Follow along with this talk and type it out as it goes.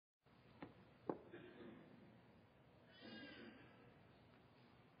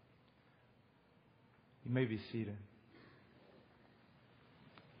You may be seated.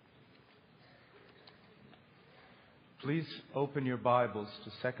 Please open your Bibles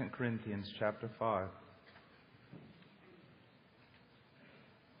to 2 Corinthians chapter 5.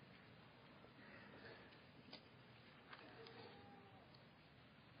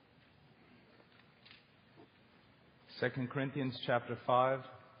 Second Corinthians chapter 5,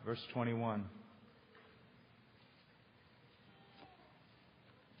 verse 21.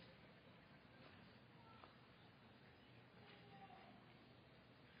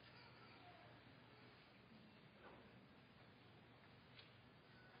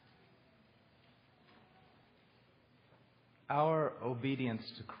 Our obedience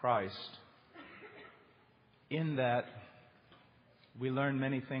to Christ, in that we learn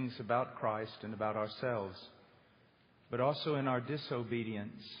many things about Christ and about ourselves, but also in our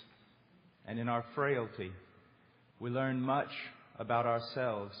disobedience and in our frailty, we learn much about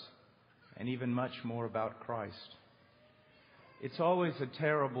ourselves and even much more about Christ. It's always a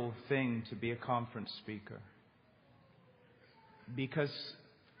terrible thing to be a conference speaker, because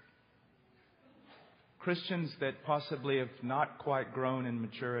Christians that possibly have not quite grown in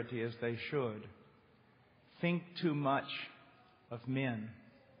maturity as they should think too much of men.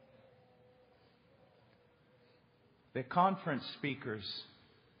 The conference speakers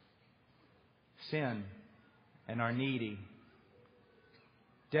sin and are needy,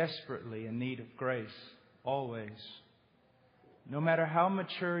 desperately in need of grace, always. No matter how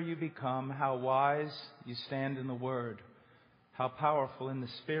mature you become, how wise you stand in the Word, how powerful in the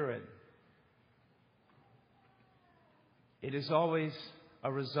Spirit, it is always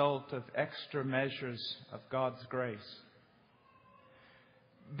a result of extra measures of God's grace.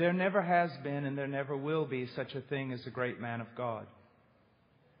 There never has been and there never will be such a thing as a great man of God.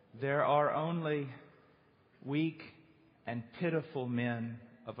 There are only weak and pitiful men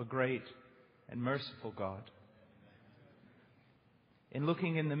of a great and merciful God. In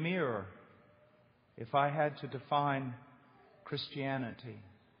looking in the mirror, if I had to define Christianity,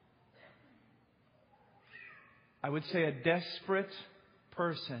 I would say a desperate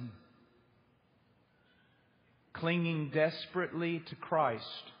person clinging desperately to Christ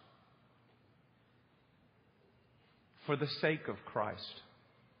for the sake of Christ.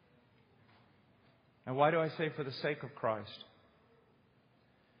 And why do I say for the sake of Christ?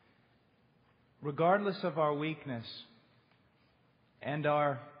 Regardless of our weakness and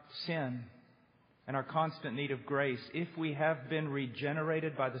our sin and our constant need of grace, if we have been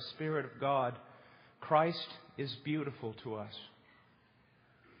regenerated by the Spirit of God, Christ is beautiful to us.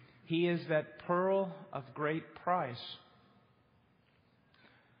 He is that pearl of great price.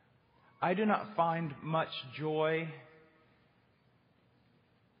 I do not find much joy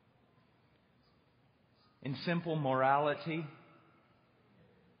in simple morality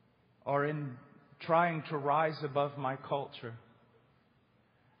or in trying to rise above my culture.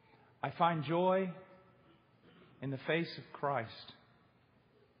 I find joy in the face of Christ.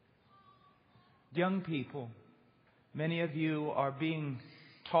 Young people, many of you are being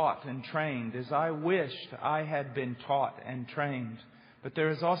taught and trained as I wished I had been taught and trained. But there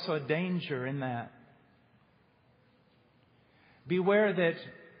is also a danger in that. Beware that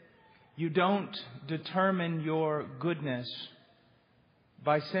you don't determine your goodness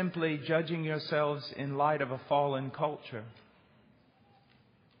by simply judging yourselves in light of a fallen culture,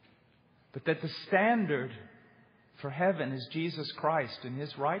 but that the standard for heaven is Jesus Christ and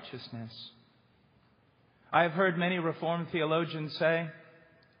His righteousness. I have heard many Reformed theologians say,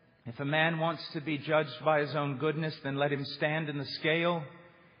 if a man wants to be judged by his own goodness, then let him stand in the scale,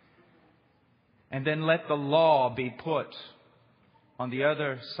 and then let the law be put on the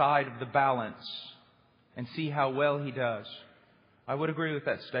other side of the balance and see how well he does. I would agree with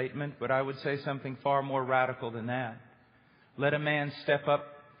that statement, but I would say something far more radical than that. Let a man step up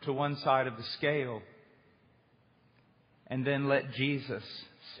to one side of the scale, and then let Jesus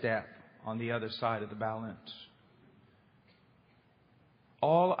step on the other side of the balance.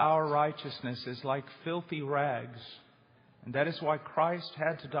 All our righteousness is like filthy rags, and that is why Christ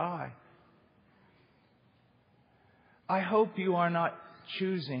had to die. I hope you are not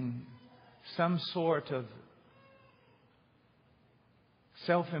choosing some sort of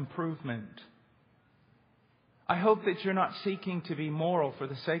self-improvement. I hope that you're not seeking to be moral for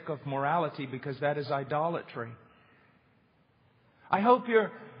the sake of morality, because that is idolatry. I hope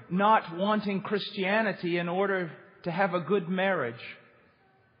you're not wanting Christianity in order to have a good marriage.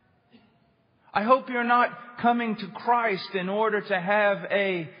 I hope you're not coming to Christ in order to have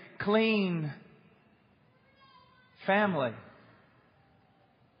a clean family.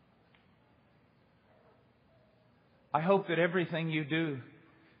 I hope that everything you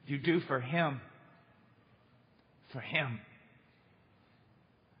do for Him for Him.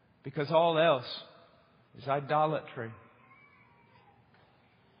 Because all else is idolatry.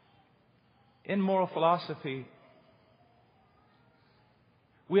 In moral philosophy,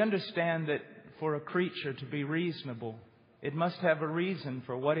 we understand that for a creature to be reasonable, it must have a reason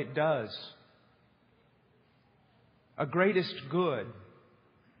for what it does. A greatest good.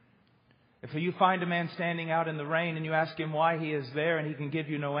 If you find a man standing out in the rain and you ask him why he is there and he can give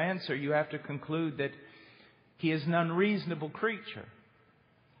you no answer, you have to conclude that he is an unreasonable creature.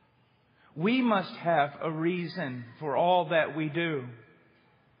 We must have a reason for all that we do.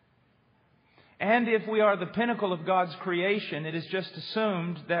 And if we are the pinnacle of God's creation, it is just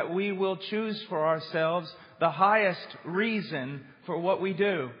assumed that we will choose for ourselves the highest reason for what we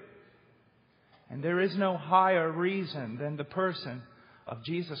do. And there is no higher reason than the person of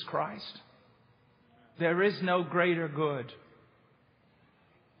Jesus Christ. There is no greater good.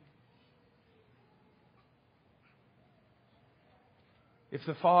 If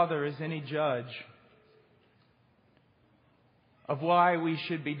the Father is any judge of why we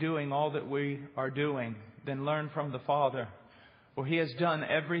should be doing all that we are doing, then learn from the Father. For He has done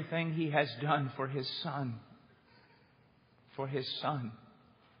everything He has done for His Son. For His Son.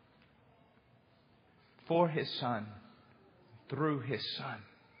 For His Son. Through His Son.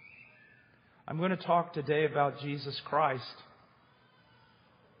 I'm going to talk today about Jesus Christ.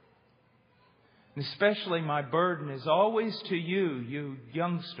 And especially my burden is always to you, you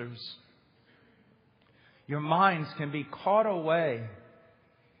youngsters. Your minds can be caught away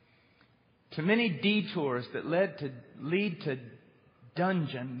to many detours that lead to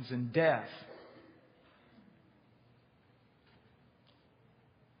dungeons and death.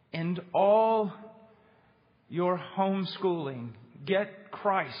 And all your homeschooling, get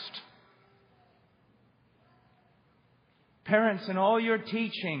Christ. Parents, in all your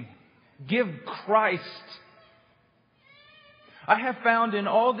teaching, give Christ. I have found in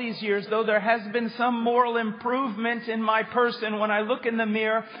all these years, though there has been some moral improvement in my person, when I look in the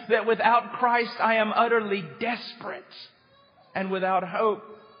mirror, that without Christ I am utterly desperate and without hope.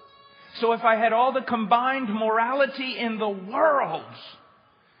 So if I had all the combined morality in the world,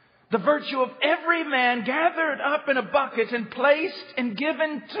 the virtue of every man gathered up in a bucket and placed and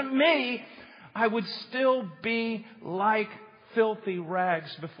given to me, I would still be like filthy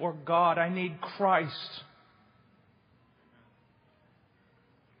rags before God. I need Christ.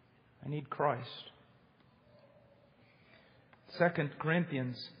 I need Christ. 2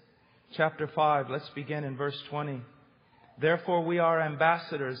 Corinthians chapter 5, let's begin in verse 20. Therefore we are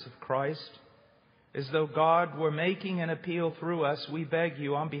ambassadors of Christ, as though God were making an appeal through us. We beg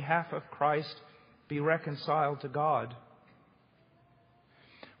you, on behalf of Christ, be reconciled to God.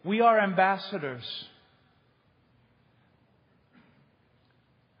 We are ambassadors.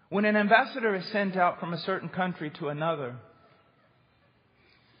 When an ambassador is sent out from a certain country to another,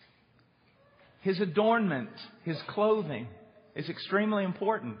 his adornment, his clothing is extremely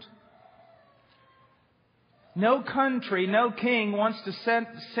important. No country, no king wants to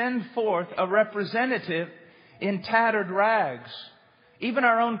send forth a representative in tattered rags. Even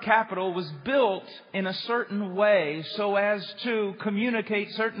our own capital was built in a certain way so as to communicate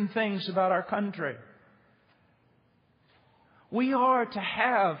certain things about our country. We are to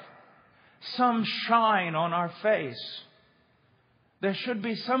have some shine on our face. There should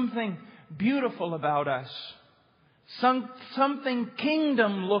be something beautiful about us. Something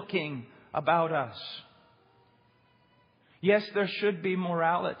kingdom looking about us. Yes, there should be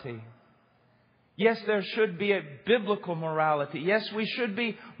morality. Yes, there should be a biblical morality. Yes, we should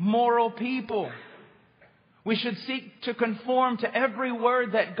be moral people. We should seek to conform to every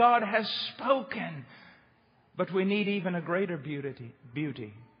word that God has spoken. But we need even a greater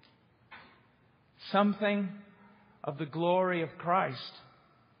beauty. Something of the glory of Christ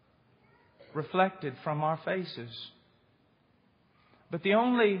reflected from our faces. But the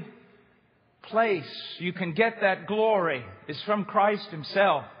only place you can get that glory is from Christ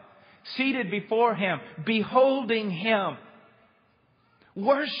Himself. Seated before Him, beholding Him,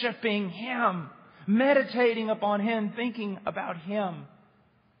 worshiping Him, meditating upon Him, thinking about Him.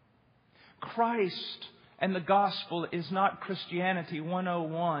 Christ and the gospel is not Christianity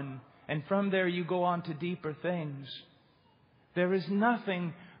 101, and from there you go on to deeper things. There is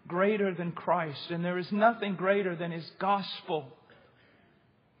nothing greater than Christ, and there is nothing greater than His gospel.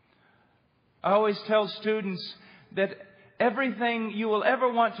 I always tell students that everything you will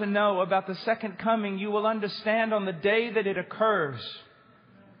ever want to know about the second coming, you will understand on the day that it occurs.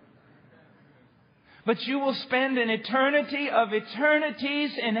 But you will spend an eternity of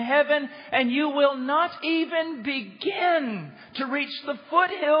eternities in heaven, and you will not even begin to reach the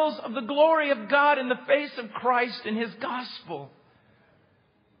foothills of the glory of God in the face of Christ and His gospel.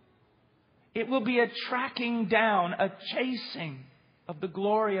 It will be a tracking down, a chasing of the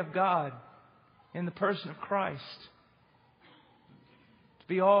glory of God in the person of Christ. To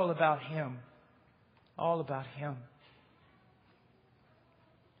be all about Him. All about Him.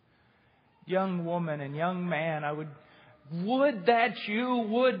 Young woman and young man, would that you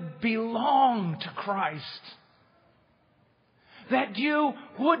would belong to Christ. That you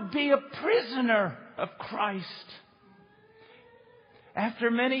would be a prisoner of Christ.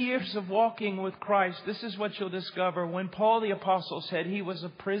 After many years of walking with Christ, this is what you'll discover. When Paul the Apostle said he was a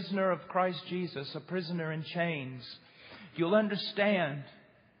prisoner of Christ Jesus, a prisoner in chains, you'll understand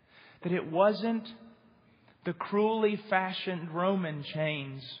that it wasn't the cruelly fashioned Roman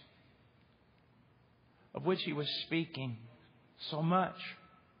chains of which he was speaking so much,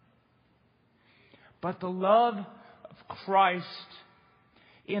 but the love of Christ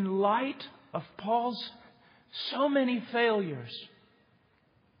in light of Paul's so many failures.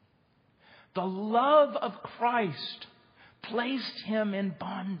 The love of Christ placed him in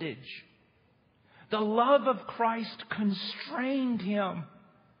bondage. The love of Christ constrained him.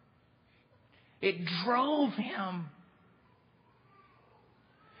 It drove him.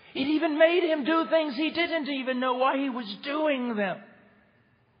 It even made him do things he didn't even know why he was doing them.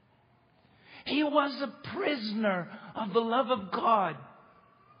 He was a prisoner of the love of God.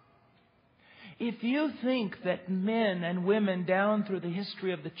 If you think that men and women down through the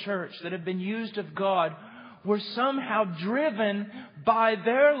history of the church that have been used of God were somehow driven by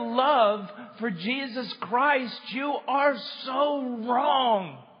their love for Jesus Christ, you are so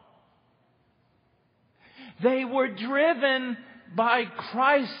wrong. They were driven by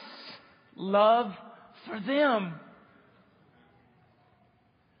Christ's love for them.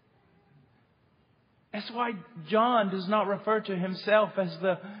 That's why John does not refer to himself as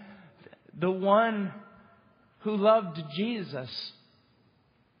the one who loved Jesus.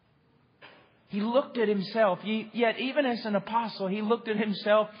 He looked at himself, yet even as an apostle, he looked at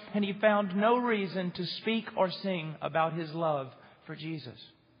himself and he found no reason to speak or sing about his love for Jesus.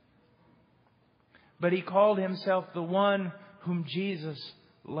 But he called himself the one whom Jesus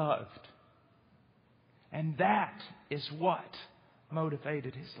loved. And that is what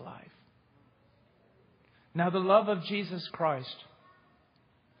motivated his life. Now, the love of Jesus Christ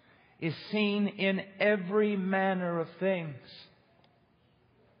is seen in every manner of things.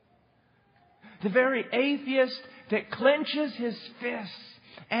 The very atheist that clenches his fists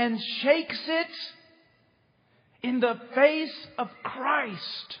and shakes it in the face of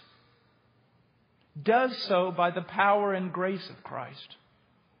Christ does so by the power and grace of Christ,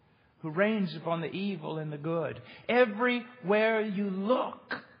 who reigns upon the evil and the good. Everywhere you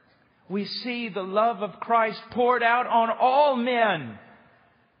look, we see the love of Christ poured out on all men.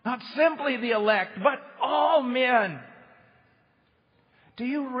 Not simply the elect, but all men. Do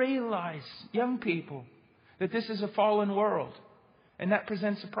you realize, young people, that this is a fallen world? And that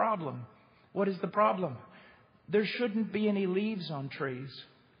presents a problem. What is the problem? There shouldn't be any leaves on trees.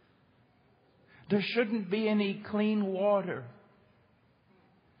 There shouldn't be any clean water.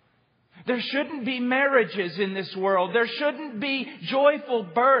 There shouldn't be marriages in this world. There shouldn't be joyful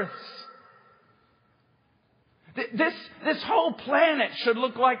births. This whole planet should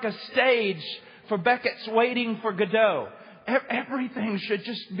look like a stage for Beckett's Waiting for Godot. Everything should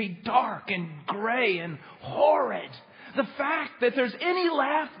just be dark and gray and horrid. The fact that there's any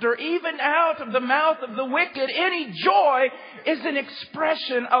laughter, even out of the mouth of the wicked, any joy, is an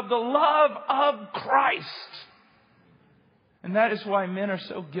expression of the love of Christ. And that is why men are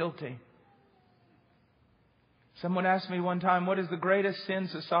so guilty. Someone asked me one time, what is the greatest sin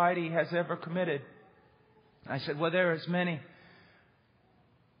society has ever committed? I said, well, there is many.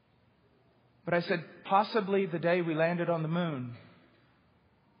 But I said, possibly the day we landed on the moon.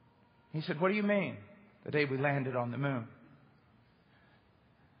 He said, what do you mean? The day we landed on the moon.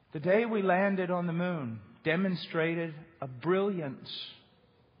 The day we landed on the moon demonstrated a brilliance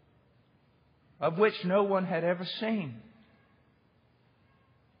of which no one had ever seen.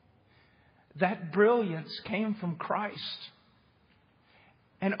 That brilliance came from Christ.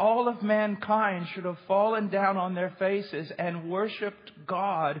 And all of mankind should have fallen down on their faces and worshipped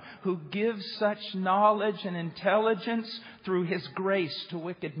God, who gives such knowledge and intelligence through His grace to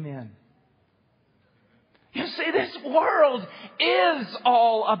wicked men. You see, this world is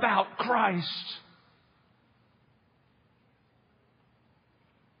all about Christ.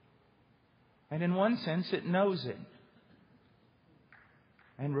 And in one sense, it knows it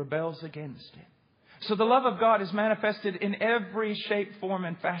and rebels against it. So the love of God is manifested in every shape, form,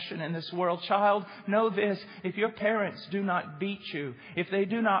 and fashion in this world. Child, know this. If your parents do not beat you, if they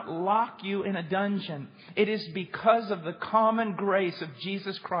do not lock you in a dungeon, it is because of the common grace of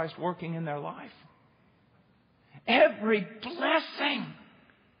Jesus Christ working in their life. Every blessing,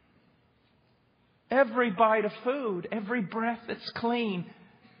 every bite of food, every breath that's clean,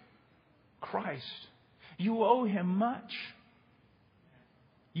 Christ. You owe Him much.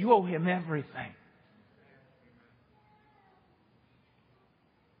 You owe Him everything.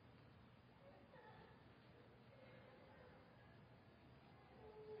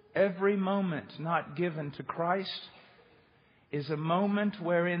 Every moment not given to Christ is a moment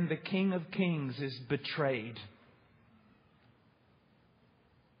wherein the King of Kings is betrayed.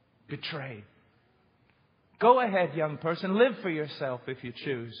 Betrayed. Go ahead, young person. Live for yourself if you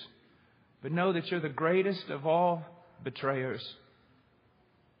choose. But know that you're the greatest of all betrayers.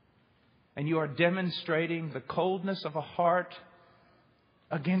 And you are demonstrating the coldness of a heart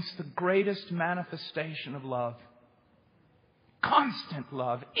against the greatest manifestation of love. Constant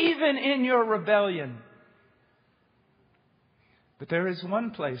love, even in your rebellion. But there is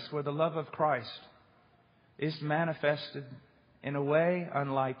one place where the love of Christ is manifested in a way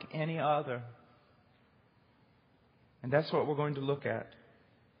unlike any other. And that's what we're going to look at.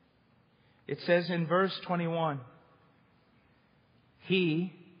 It says in verse 21,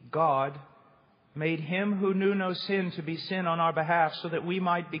 He, God, made Him who knew no sin to be sin on our behalf, so that we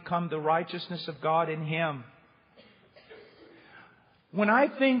might become the righteousness of God in Him. When I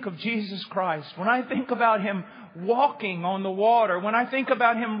think of Jesus Christ, when I think about Him walking on the water, when I think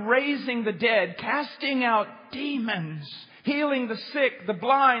about Him raising the dead, casting out demons, healing the sick, the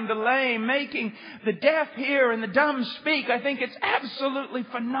blind, the lame, making the deaf hear and the dumb speak, I think it's absolutely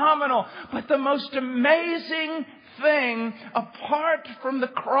phenomenal. But the most amazing thing apart from the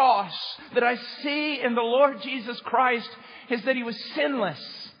cross that I see in the Lord Jesus Christ is that He was sinless.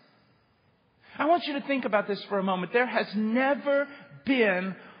 I want you to think about this for a moment. There has never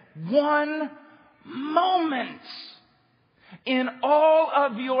been one moment in all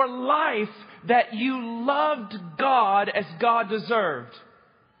of your life that you loved God as God deserved.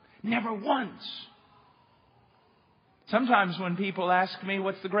 Never once. Sometimes when people ask me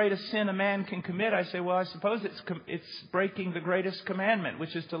what's the greatest sin a man can commit, I say, well, I suppose it's breaking the greatest commandment,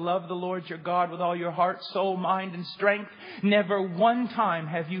 which is to love the Lord your God with all your heart, soul, mind, and strength. Never one time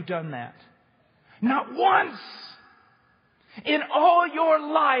have you done that. Not once. In all your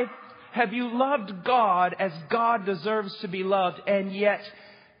life have you loved God as God deserves to be loved. And yet,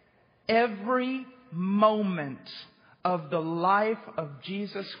 every moment of the life of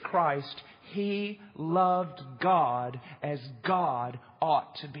Jesus Christ, He loved God as God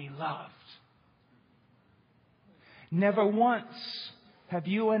ought to be loved. Never once have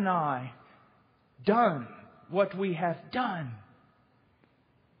you and I done what we have done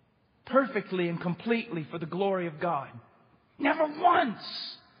perfectly and completely for the glory of God. Never once.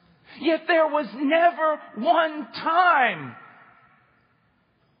 Yet there was never one time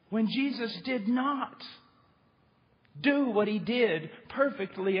when Jesus did not do what He did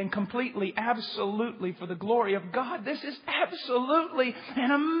perfectly and completely, absolutely for the glory of God. This is absolutely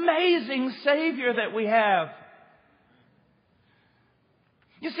an amazing Savior that we have.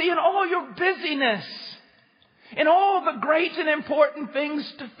 You see, in all your busyness, in all the great and important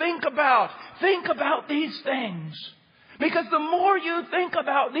things to think about these things. Because the more you think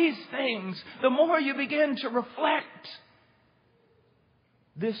about these things, the more you begin to reflect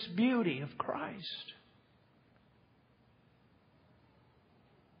this beauty of Christ.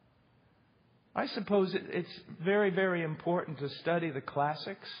 I suppose it's very, very important to study the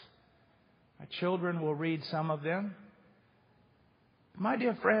classics. My children will read some of them. My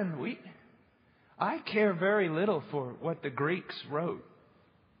dear friend, I care very little for what the Greeks wrote.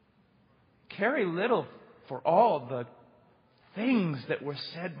 Care little for all the things that were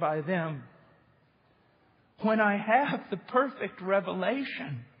said by them. When I have the perfect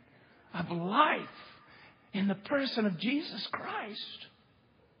revelation of life in the person of Jesus Christ.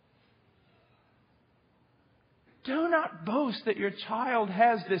 Do not boast that your child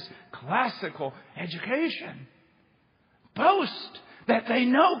has this classical education. Boast that they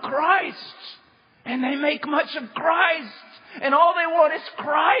know Christ and they make much of Christ and all they want is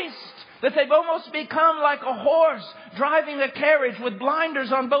Christ. That they've almost become like a horse driving a carriage with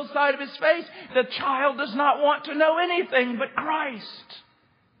blinders on both sides of his face. The child does not want to know anything but Christ.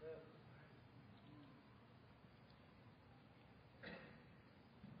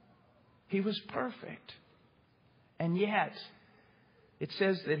 He was perfect. And yet, it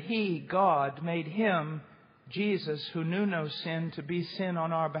says that He, God, made Him, Jesus, who knew no sin, to be sin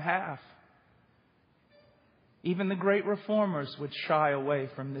on our behalf. Even the great reformers would shy away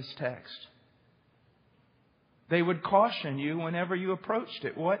from this text. They would caution you whenever you approached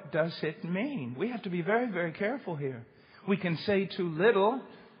it. What does it mean? We have to be very, very careful here. We can say too little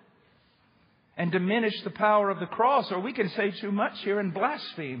and diminish the power of the cross, or we can say too much here and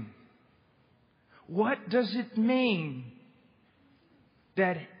blaspheme. What does it mean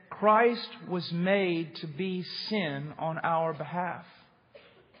that Christ was made to be sin on our behalf?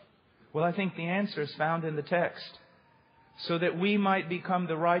 Well, I think the answer is found in the text. So that we might become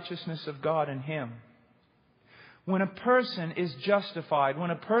the righteousness of God in Him. When a person is justified, when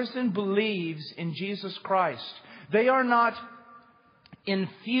a person believes in Jesus Christ, they are not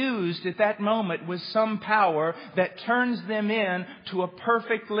infused at that moment with some power that turns them in to a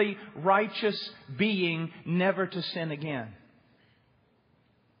perfectly righteous being, never to sin again.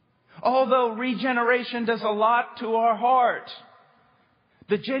 Although regeneration does a lot to our heart,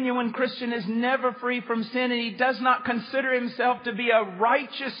 the genuine Christian is never free from sin, and he does not consider himself to be a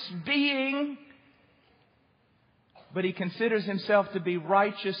righteous being, but he considers himself to be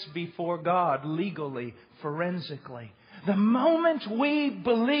righteous before God, legally, forensically. The moment we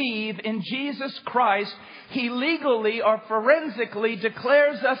believe in Jesus Christ, He legally or forensically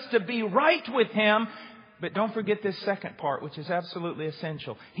declares us to be right with Him. But don't forget this second part, which is absolutely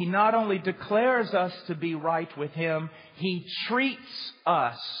essential. He not only declares us to be right with Him, He treats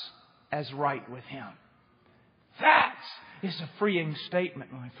us as right with Him. That is a freeing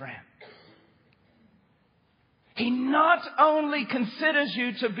statement, my friend. He not only considers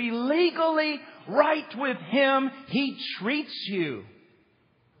you to be legally right with Him, He treats you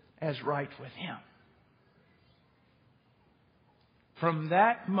as right with Him. From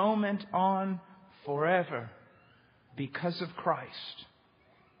that moment on, forever, because of Christ.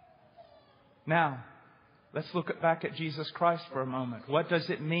 Now, let's look back at Jesus Christ for a moment. What does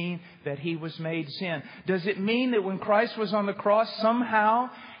it mean that He was made sin? Does it mean that when Christ was on the cross, somehow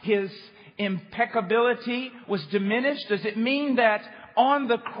His impeccability was diminished? Does it mean that on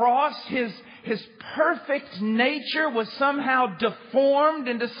the cross His perfect nature was somehow deformed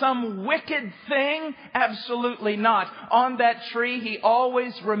into some wicked thing? Absolutely not. On that tree He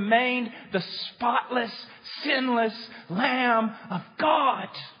always remained the spotless, sinless Lamb of God.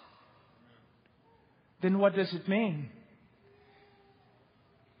 Then what does it mean?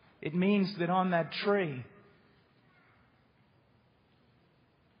 It means that on that tree,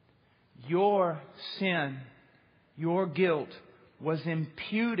 your sin, your guilt was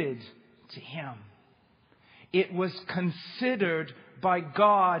imputed to Him. It was considered by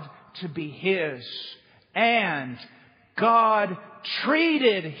God to be His. And God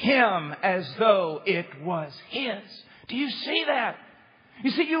treated Him as though it was His. Do you see that? You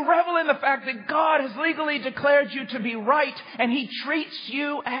see, you revel in the fact that God has legally declared you to be right, and He treats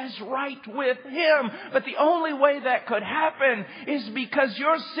you as right with Him. But the only way that could happen is because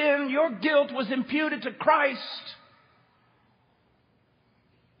your sin, your guilt was imputed to Christ.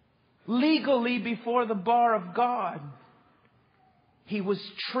 Legally before the bar of God, He was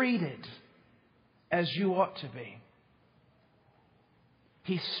treated as you ought to be.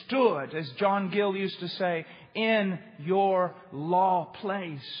 He stood, as John Gill used to say, in your law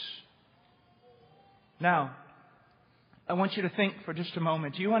place. Now, I want you to think for just a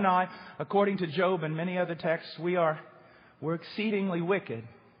moment. You and I, according to Job and many other texts, we're exceedingly wicked.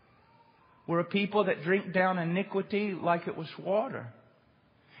 We're a people that drink down iniquity like it was water.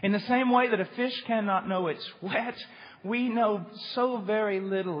 In the same way that a fish cannot know it's wet, we know so very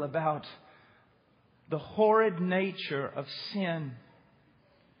little about the horrid nature of sin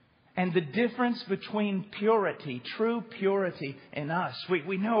and the difference between purity, true purity, in us.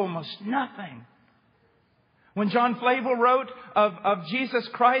 We know almost nothing. When John Flavel wrote of Jesus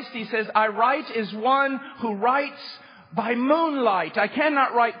Christ, he says, "I write as one who writes by moonlight. I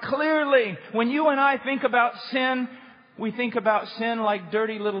cannot write clearly." When you and I think about sin, we think about sin like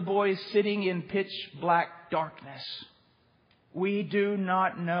dirty little boys sitting in pitch black darkness. We do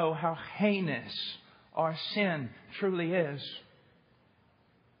not know how heinous our sin truly is.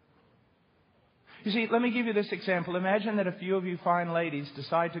 You see, let me give you this example. Imagine that a few of you fine ladies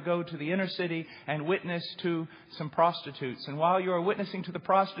decide to go to the inner city and witness to some prostitutes. And while you are witnessing to the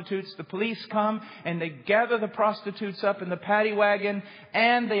prostitutes, the police come and they gather the prostitutes up in the paddy wagon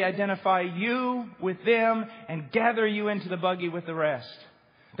and they identify you with them and gather you into the buggy with the rest.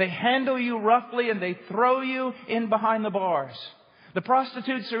 They handle you roughly and they throw you in behind the bars. The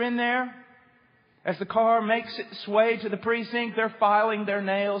prostitutes are in there. As the car makes its way to the precinct, they're filing their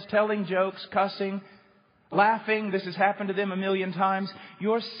nails, telling jokes, cussing, laughing. This has happened to them a million times.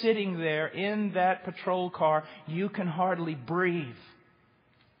 You're sitting there in that patrol car. You can hardly breathe.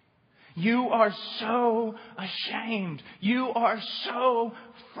 You are so ashamed. You are so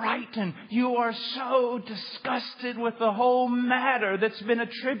frightened. You are so disgusted with the whole matter that's been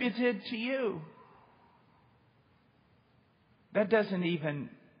attributed to you. That doesn't even,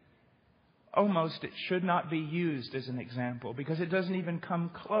 almost it should not be used as an example, because it doesn't even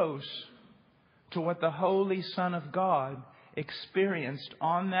come close to what the Holy Son of God experienced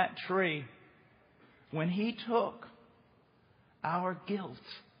on that tree when He took our guilt.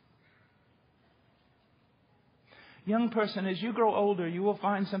 Young person, as you grow older, you will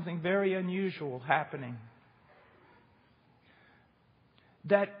find something very unusual happening.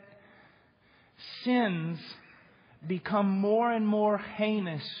 That sins become more and more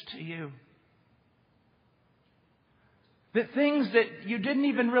heinous to you. That things that you didn't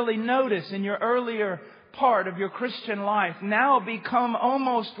even really notice in your earlier part of your Christian life now become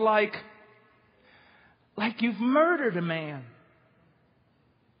almost like you've murdered a man.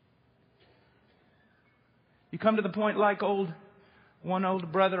 You come to the point like one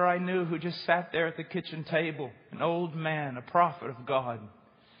old brother I knew who just sat there at the kitchen table, an old man, a prophet of God.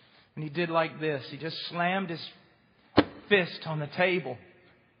 And he did like this. He just slammed his fist on the table.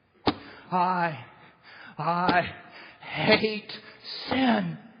 I hate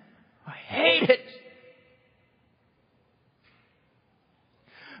sin. I hate it.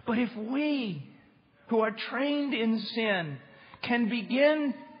 But if we who are trained in sin can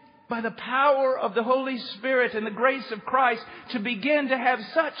begin by the power of the Holy Spirit and the grace of Christ to begin to have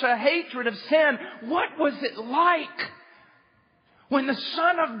such a hatred of sin, what was it like when the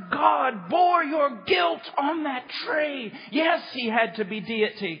Son of God bore your guilt on that tree? Yes, He had to be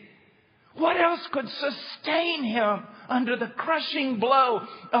deity. What else could sustain Him under the crushing blow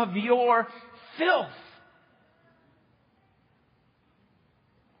of your filth?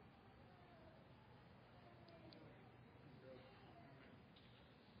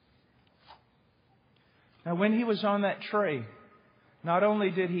 Now, when He was on that tree, not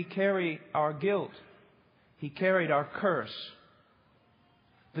only did He carry our guilt, He carried our curse.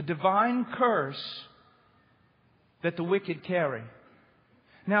 The divine curse that the wicked carry.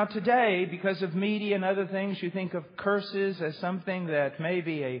 Now today, because of media and other things, you think of curses as something that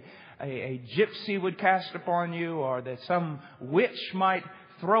maybe a gypsy would cast upon you, or that some witch might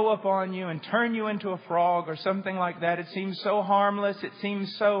throw upon you and turn you into a frog or something like that. It seems so harmless. It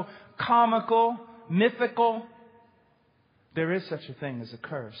seems so comical, mythical. There is such a thing as a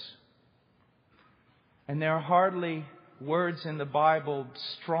curse. And there are hardly words in the Bible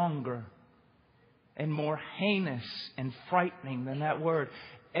stronger and more heinous and frightening than that word.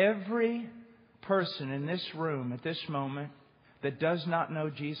 Every person in this room at this moment that does not know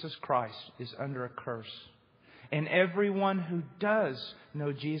Jesus Christ is under a curse. And everyone who does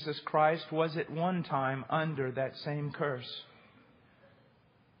know Jesus Christ was at one time under that same curse.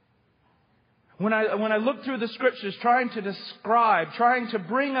 When I look through the Scriptures trying to describe, trying to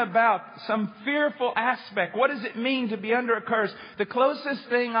bring about some fearful aspect, what does it mean to be under a curse? The closest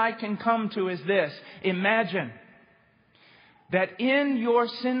thing I can come to is this. Imagine that in your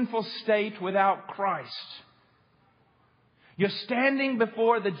sinful state without Christ, you're standing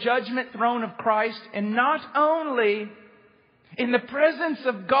before the judgment throne of Christ, and not only in the presence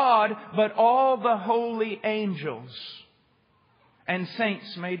of God, but all the holy angels and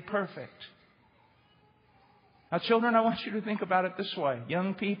saints made perfect. Now, children, I want you to think about it this way.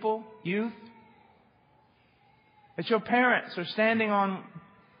 Young people, youth, that your parents are standing on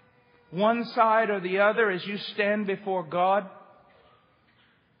one side or the other as you stand before God.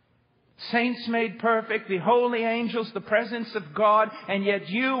 Saints made perfect, the holy angels, the presence of God, and yet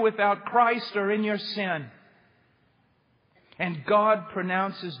you without Christ are in your sin. And God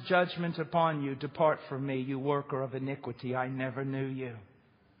pronounces judgment upon you. Depart from me, you worker of iniquity. I never knew you.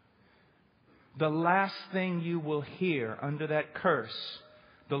 The last thing you will hear under that curse,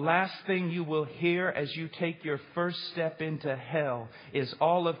 the last thing you will hear as you take your first step into hell, is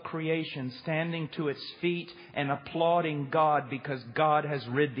all of creation standing to its feet and applauding God because God has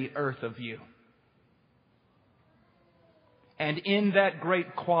rid the earth of you. And in that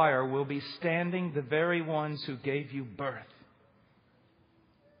great choir will be standing the very ones who gave you birth.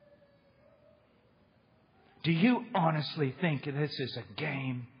 Do you honestly think this is a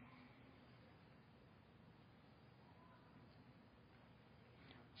game?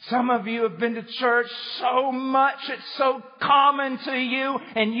 Some of you have been to church so much, it's so common to you,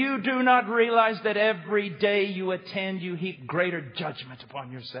 and you do not realize that every day you attend, you heap greater judgment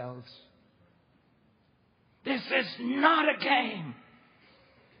upon yourselves. This is not a game.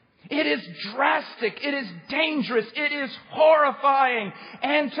 It is drastic. It is dangerous. It is horrifying.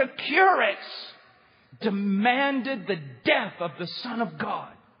 And to cure it, demanded the death of the Son of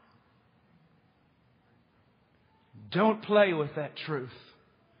God. Don't play with that truth.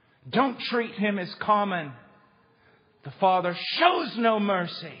 Don't treat Him as common. The Father shows no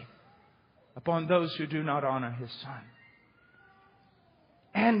mercy upon those who do not honor His Son.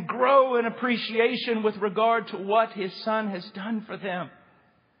 And grow in appreciation with regard to what His Son has done for them.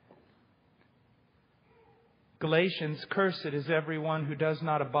 Galatians, cursed is everyone who does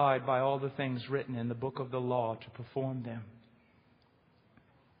not abide by all the things written in the book of the law to perform them.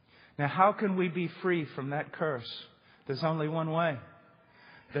 Now, how can we be free from that curse? There's only one way.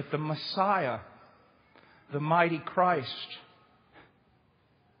 That the Messiah, the mighty Christ,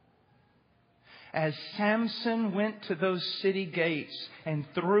 as Samson went to those city gates and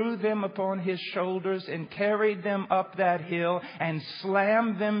threw them upon his shoulders and carried them up that hill and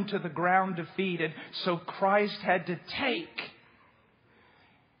slammed them to the ground defeated, so Christ had to take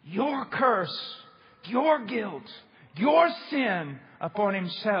your curse, your guilt, your sin upon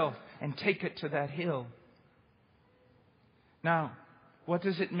Himself and take it to that hill. Now, what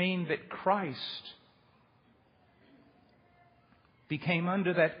does it mean that Christ became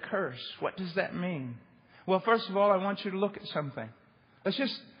under that curse? What does that mean? Well, first of all, I want you to look at something.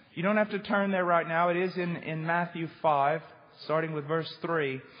 You don't have to turn there right now. It is in Matthew 5, starting with verse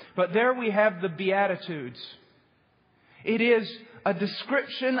 3. But there we have the Beatitudes. It is a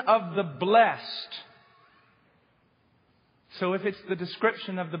description of the blessed. So if it's the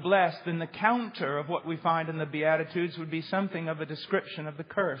description of the blessed, then the counter of what we find in the Beatitudes would be something of a description of the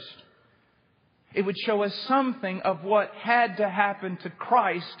cursed. It would show us something of what had to happen to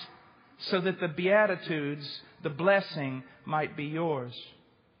Christ so that the Beatitudes, the blessing, might be yours.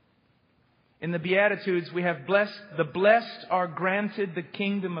 In the Beatitudes we have the blessed are granted the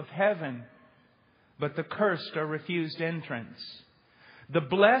kingdom of heaven, but the cursed are refused entrance. The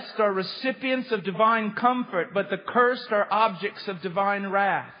blessed are recipients of divine comfort, but the cursed are objects of divine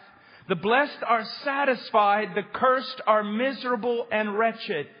wrath. The blessed are satisfied, the cursed are miserable and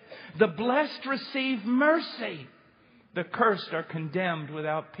wretched. The blessed receive mercy, the cursed are condemned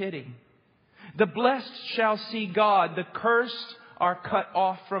without pity. The blessed shall see God, the cursed are cut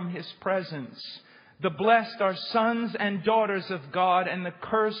off from His presence. The blessed are sons and daughters of God, and the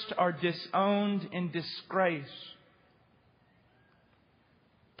cursed are disowned in disgrace.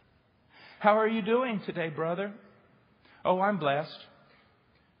 How are you doing today, brother? Oh, I'm blessed.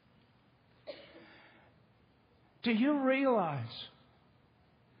 Do you realize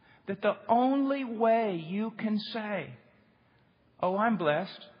that the only way you can say, oh, I'm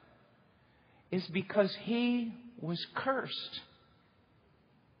blessed, is because He was cursed?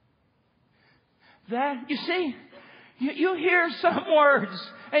 That, you see, you hear some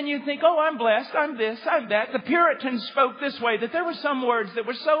words and you think, oh, I'm blessed, I'm this, I'm that. The Puritans spoke this way, that there were some words that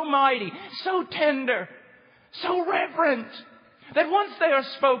were so mighty, so tender, so reverent, that once they are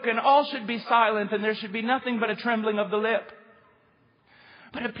spoken, all should be silent and there should be nothing but a trembling of the lip.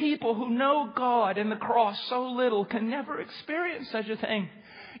 But a people who know God and the cross so little can never experience such a thing.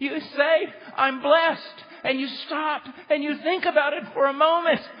 You say, I'm blessed, and you stop and you think about it for a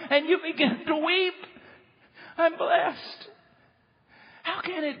moment and you begin to weep. I'm blessed. How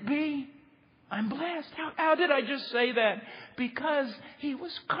can it be? I'm blessed. How did I just say that? Because He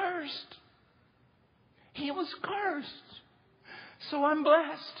was cursed. He was cursed. So I'm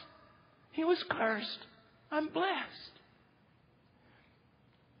blessed. He was cursed. I'm blessed.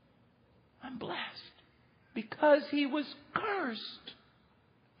 I'm blessed because He was cursed.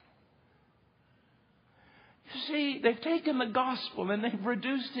 You see, they've taken the gospel and they've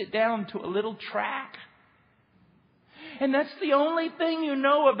reduced it down to a little tract. And that's the only thing you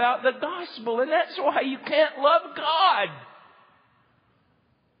know about the gospel. And that's why you can't love God.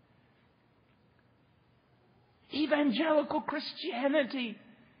 Evangelical Christianity.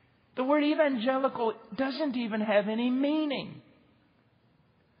 The word evangelical doesn't even have any meaning.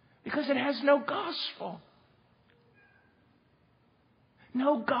 Because it has no gospel.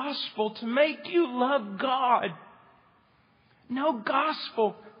 No gospel to make you love God. No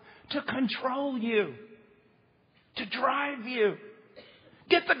gospel to control you. To drive you.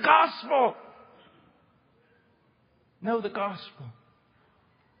 Get the gospel. Know the gospel.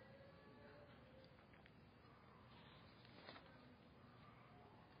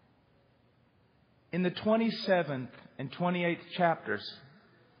 In the 27th and 28th chapters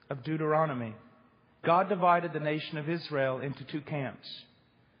of Deuteronomy, God divided the nation of Israel into two camps.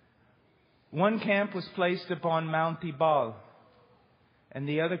 One camp was placed upon Mount Ebal, and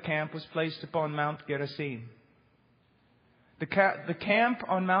the other camp was placed upon Mount Gerizim. The camp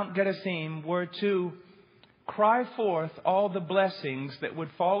on Mount Gerizim were to cry forth all the blessings that would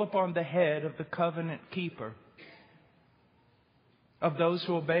fall upon the head of the covenant keeper, of those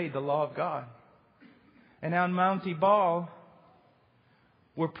who obeyed the law of God. And on Mount Ebal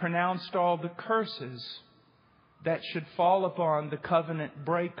were pronounced all the curses that should fall upon the covenant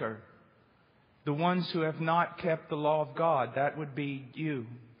breaker, the ones who have not kept the law of God. That would be you.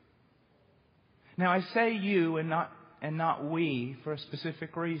 Now I say you and not we for a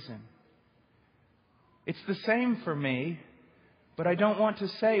specific reason. It's the same for me, but I don't want to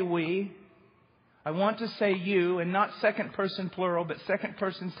say we. I want to say you, and not second person plural, but second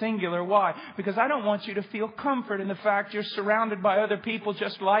person singular. Why? Because I don't want you to feel comfort in the fact you're surrounded by other people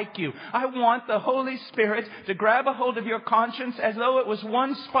just like you. I want the Holy Spirit to grab a hold of your conscience as though it was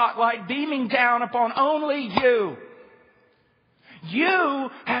one spotlight beaming down upon only you. You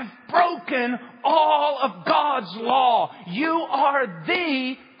have broken all of God's law. You are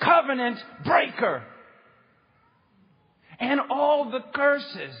the covenant breaker. And all the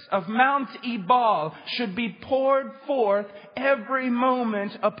curses of Mount Ebal should be poured forth every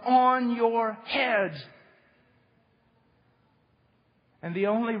moment upon your head. And the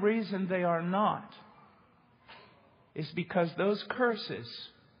only reason they are not is because those curses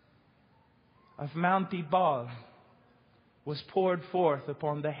of Mount Ebal was poured forth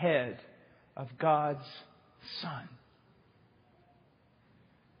upon the head of God's Son.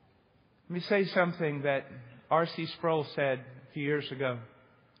 Let me say something that R.C. Sproul said a few years ago.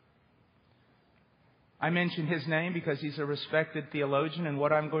 I mention his name because he's a respected theologian, and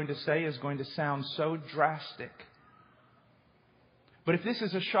what I'm going to say is going to sound so drastic. But if this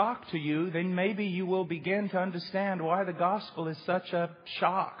is a shock to you, then maybe you will begin to understand why the gospel is such a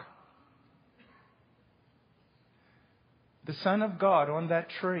shock. The Son of God on that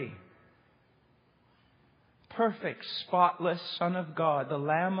tree, perfect, spotless Son of God, the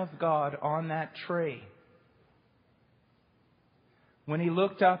Lamb of God on that tree, when He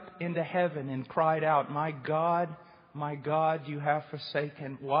looked up into heaven and cried out, my God, you have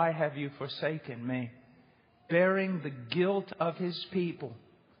forsaken. Why have you forsaken me? Bearing the guilt of His people,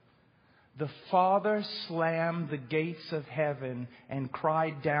 the Father slammed the gates of heaven and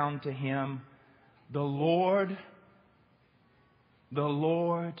cried down to Him, the Lord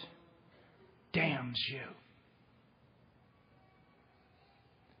damns you.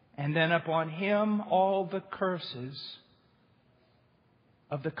 And then upon Him all the curses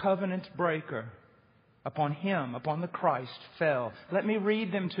of the covenant breaker, upon Him, upon the Christ, fell. Let me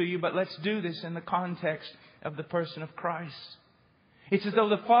read them to you, but let's do this in the context of the person of Christ. It's as though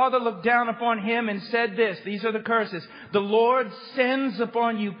the Father looked down upon Him and said this. These are the curses. The Lord sends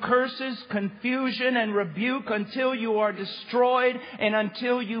upon you curses, confusion, and rebuke until you are destroyed and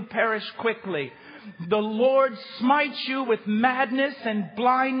until you perish quickly. The Lord smites you with madness and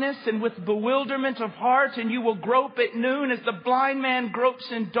blindness and with bewilderment of heart, and you will grope at noon as the blind man gropes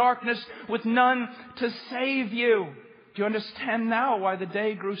in darkness with none to save you. Do you understand now why the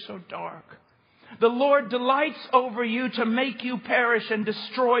day grew so dark? The Lord delights over you to make you perish and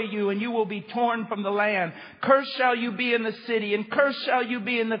destroy you, and you will be torn from the land. Cursed shall you be in the city, and cursed shall you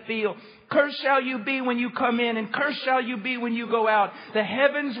be in the field. Cursed shall you be when you come in, and cursed shall you be when you go out. The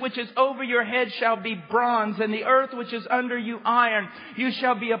heavens which is over your head shall be bronze, and the earth which is under you iron. You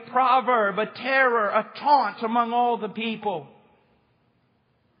shall be a proverb, a terror, a taunt among all the people.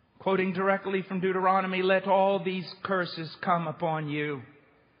 Quoting directly from Deuteronomy, let all these curses come upon you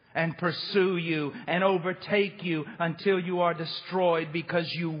and pursue you and overtake you until you are destroyed, because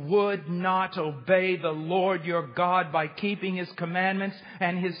you would not obey the Lord your God by keeping His commandments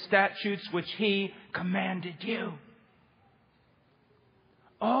and His statutes which He commanded you.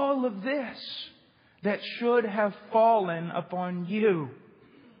 All of this that should have fallen upon you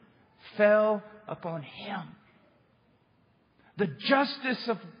fell upon Him. The justice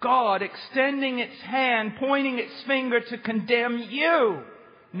of God extending its hand, pointing its finger to condemn you.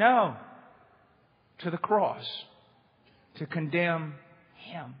 No, to the cross, to condemn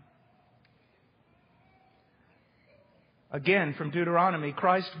Him. Again, from Deuteronomy,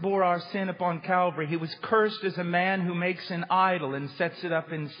 Christ bore our sin upon Calvary. He was cursed as a man who makes an idol and sets it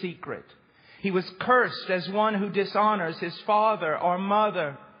up in secret. He was cursed as one who dishonors his father or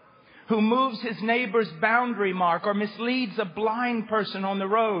mother, who moves his neighbor's boundary mark or misleads a blind person on the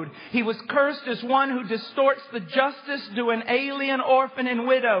road. He was cursed as one who distorts the justice due an alien, orphan, and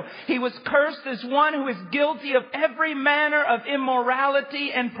widow. He was cursed as one who is guilty of every manner of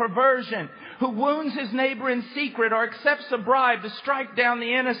immorality and perversion, who wounds his neighbor in secret or accepts a bribe to strike down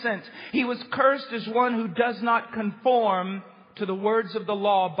the innocent. He was cursed as one who does not conform to the words of the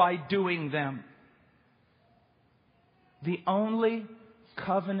law by doing them. The only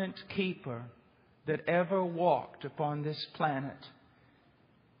covenant keeper that ever walked upon this planet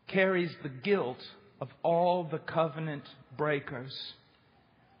carries the guilt of all the covenant breakers,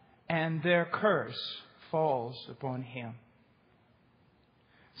 and their curse falls upon him.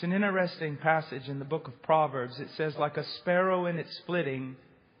 It's an interesting passage in the book of Proverbs. It says, like a sparrow in its flitting,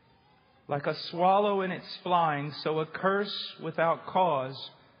 like a swallow in its flying, so a curse without cause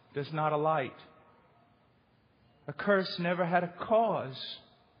does not alight. A curse never had a cause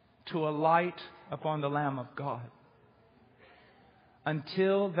to alight upon the Lamb of God.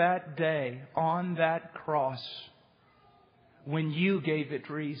 Until that day on that cross when you gave it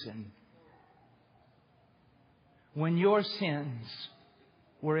reason. When your sins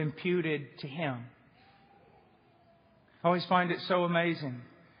were imputed to Him. I always find it so amazing.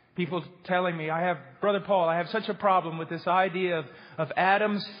 People telling me, Brother Paul, I have such a problem with this idea of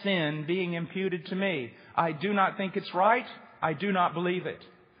Adam's sin being imputed to me. I do not think it's right. I do not believe it.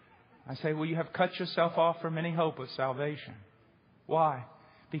 I say, well, you have cut yourself off from any hope of salvation. Why?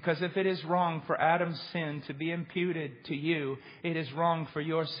 Because if it is wrong for Adam's sin to be imputed to you, it is wrong for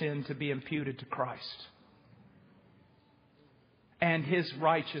your sin to be imputed to Christ. And His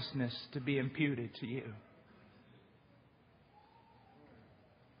righteousness to be imputed to you.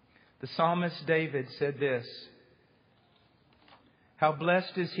 The psalmist David said this, how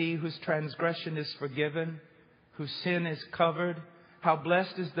blessed is he whose transgression is forgiven, whose sin is covered. How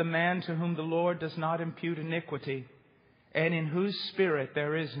blessed is the man to whom the Lord does not impute iniquity, and in whose spirit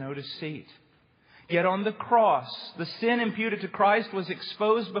there is no deceit. Yet on the cross, the sin imputed to Christ was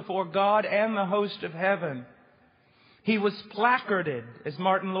exposed before God and the host of heaven. He was placarded, as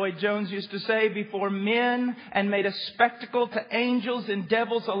Martin Lloyd-Jones used to say, before men and made a spectacle to angels and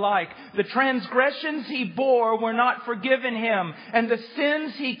devils alike. The transgressions He bore were not forgiven Him, and the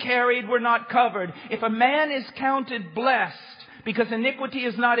sins He carried were not covered. If a man is counted blessed because iniquity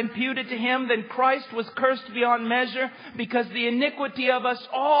is not imputed to him, then Christ was cursed beyond measure because the iniquity of us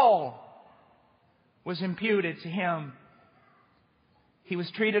all was imputed to Him. He was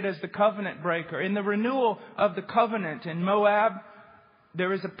treated as the covenant breaker. In the renewal of the covenant in Moab,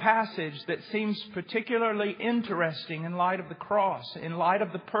 there is a passage that seems particularly interesting in light of the cross, in light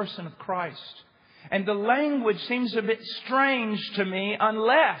of the person of Christ. And the language seems a bit strange to me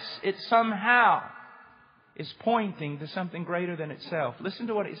unless it somehow is pointing to something greater than itself. Listen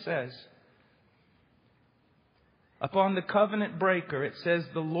to what it says. Upon the covenant breaker, it says,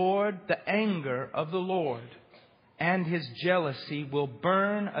 the anger of the Lord and His jealousy will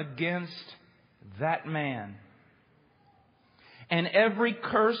burn against that man. And every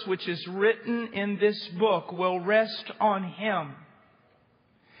curse which is written in this book will rest on him.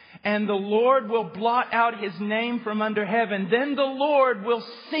 And the Lord will blot out his name from under heaven. Then the Lord will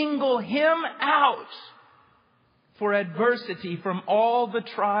single him out for adversity from all the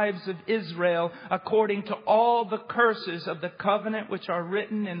tribes of Israel, according to all the curses of the covenant which are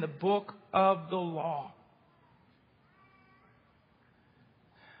written in the book of the law.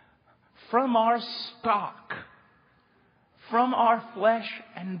 From our stock, from our flesh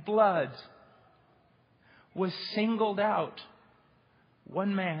and blood, was singled out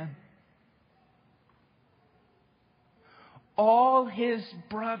one man. All his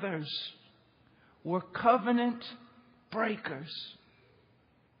brothers were covenant breakers.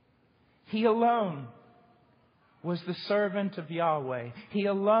 He alone was the servant of Yahweh. He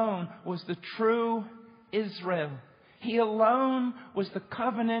alone was the true Israel. He alone was the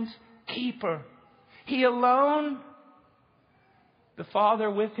covenant keeper. He alone, the Father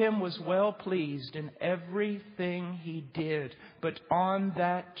with Him, was well pleased in everything He did. But on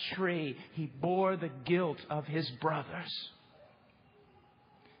that tree, He bore the guilt of His brothers.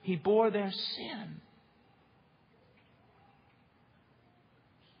 He bore their sin.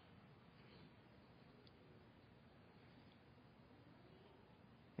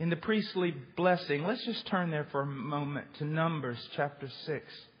 In the priestly blessing, let's just turn there for a moment to Numbers chapter 6.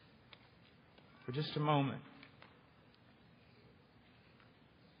 For just a moment.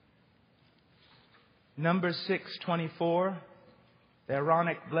 Numbers 6:24, the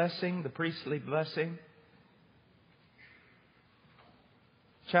Aaronic blessing, the priestly blessing.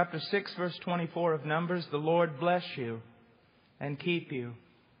 Chapter 6, verse 24 of Numbers, the Lord bless you and keep you.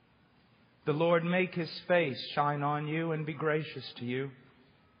 The Lord make His face shine on you and be gracious to you.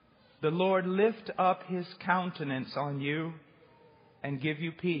 The Lord lift up His countenance on you and give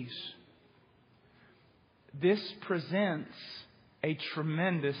you peace. This presents a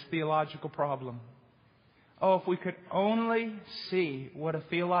tremendous theological problem. Oh, if we could only see what a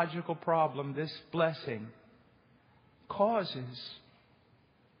theological problem this blessing causes.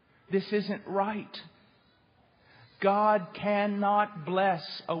 This isn't right. God cannot bless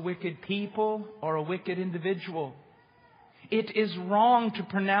a wicked people or a wicked individual. It is wrong to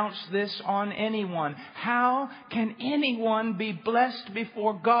pronounce this on anyone. How can anyone be blessed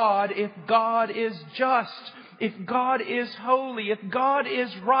before God if God is just? If God is holy? If God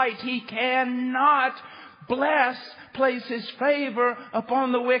is right? He cannot place His favor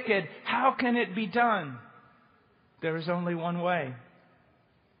upon the wicked. How can it be done? There is only one way.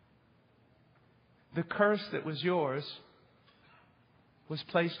 The curse that was yours was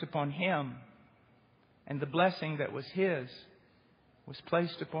placed upon Him, and the blessing that was His was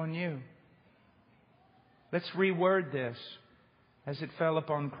placed upon you. Let's reword this as it fell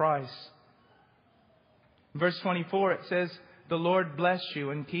upon Christ. In verse 24 it says, "The Lord bless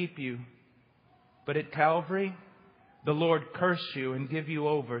you and keep you. But at Calvary, the Lord curse you and give you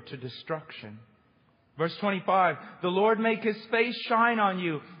over to destruction." Verse 25, "The Lord make His face shine on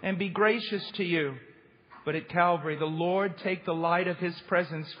you and be gracious to you. But at Calvary, the Lord take the light of His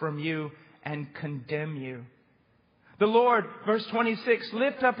presence from you and condemn you. The Lord," verse 26,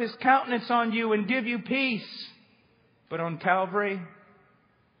 "lift up His countenance on you and give you peace. But on Calvary,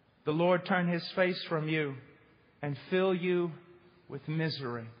 the Lord turn His face from you and fill you with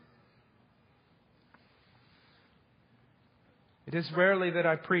misery." It is rarely that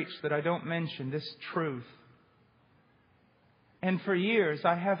I preach that I don't mention this truth. And for years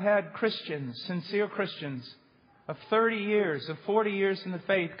I have had Christians, sincere Christians, of 30 years, of 40 years in the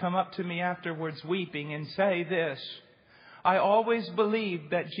faith, come up to me afterwards weeping and say this: "I always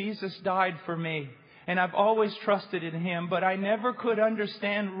believed that Jesus died for me, and I've always trusted in Him, but I never could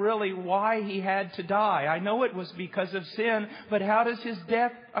understand really why He had to die. I know it was because of sin, but how does His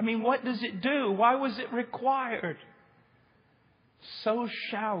death, what does it do? Why was it required?" So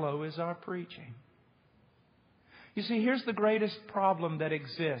shallow is our preaching. You see, here's the greatest problem that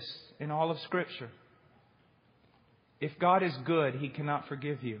exists in all of Scripture. If God is good, He cannot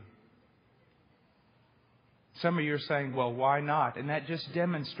forgive you. Some of you are saying, "Well, why not?" And that just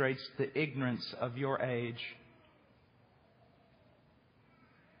demonstrates the ignorance of your age.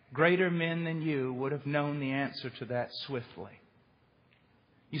 Greater men than you would have known the answer to that swiftly.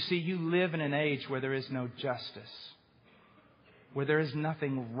 You see, you live in an age where there is no justice, where there is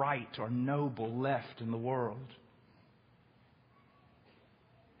nothing right or noble left in the world.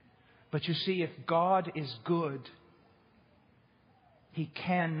 But you see, if God is good, He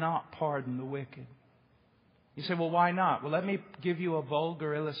cannot pardon the wicked. You say, "Well, why not?" Well, let me give you a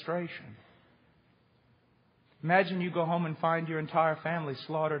vulgar illustration. Imagine you go home and find your entire family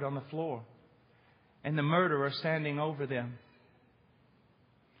slaughtered on the floor and the murderer standing over them.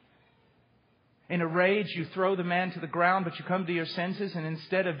 In a rage, you throw the man to the ground, but you come to your senses, and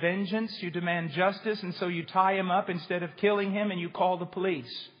instead of vengeance, you demand justice, and so you tie him up instead of killing him, and you call the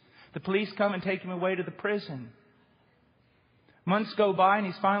police. The police come and take him away to the prison. Months go by and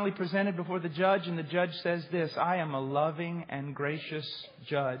he's finally presented before the judge, and the judge says this: "I am a loving and gracious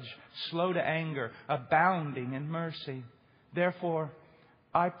judge, slow to anger, abounding in mercy. Therefore,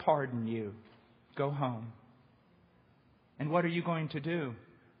 I pardon you. Go home." And what are you going to do,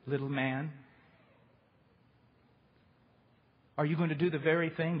 little man? Are you going to do the very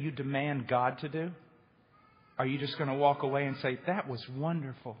thing you demand God to do? Are you just going to walk away and say, "That was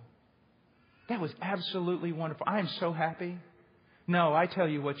wonderful. That was absolutely wonderful. I am so happy"? No, I tell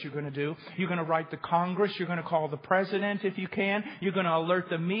you what you're going to do. You're going to write to Congress. You're going to call the president if you can. You're going to alert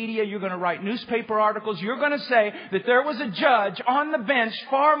the media. You're going to write newspaper articles. You're going to say that there was a judge on the bench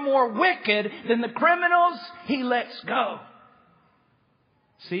far more wicked than the criminals He lets go.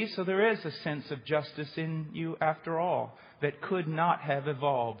 See, so there is a sense of justice in you after all that could not have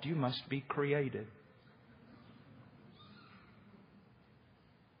evolved. You must be created.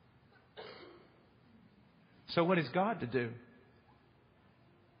 So what is God to do?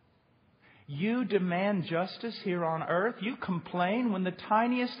 You demand justice here on earth. You complain when the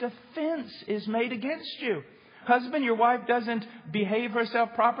tiniest offense is made against you. Husband, your wife doesn't behave herself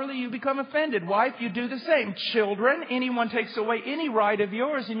properly, you become offended. Wife, you do the same. Children, anyone takes away any right of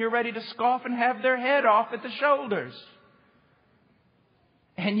yours and you're ready to scoff and have their head off at the shoulders.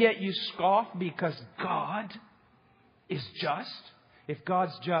 And yet you scoff because God is just. If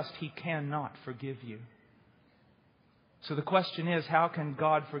God's just, He cannot forgive you. So the question is, how can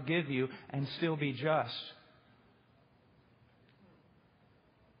God forgive you and still be just?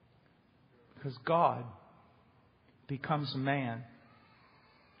 Because God becomes a man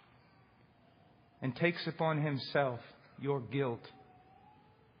and takes upon Himself your guilt.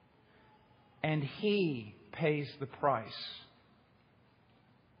 And He pays the price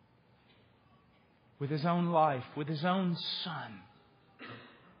with His own life, with His own Son.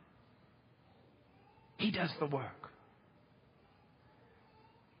 He does the work.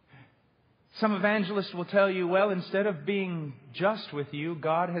 Some evangelists will tell you, well, instead of being just with you,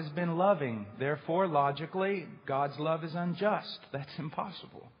 God has been loving. Therefore, logically, God's love is unjust. That's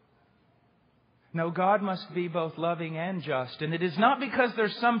impossible. No, God must be both loving and just. And it is not because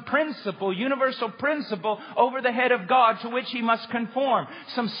there's some principle, universal principle over the head of God to which He must conform.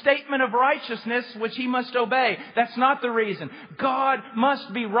 Some statement of righteousness which He must obey. That's not the reason. God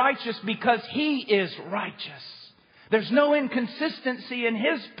must be righteous because He is righteous. There's no inconsistency in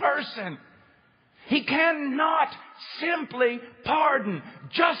His person. He cannot simply pardon.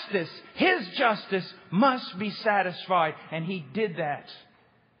 Justice, His justice, must be satisfied. And He did that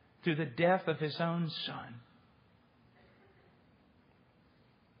through the death of His own Son.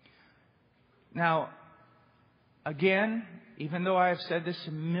 Now, again, even though I have said this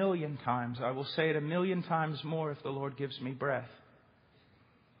 1,000,000 times, I will say it 1,000,000 times more if the Lord gives me breath.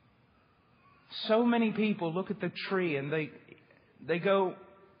 So many people look at the tree and they go,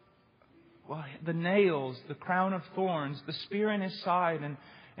 well, the nails, the crown of thorns, the spear in His side,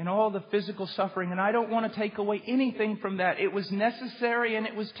 and all the physical suffering. And I don't want to take away anything from that. It was necessary and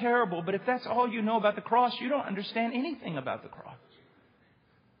it was terrible. But if that's all you know about the cross, you don't understand anything about the cross.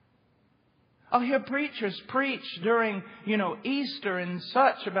 I'll hear preachers preach during, Easter and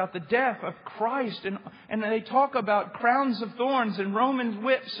such about the death of Christ. And they talk about crowns of thorns and Roman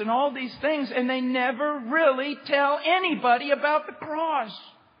whips and all these things. And they never really tell anybody about the cross.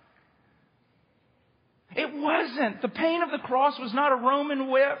 It wasn't. The pain of the cross was not a Roman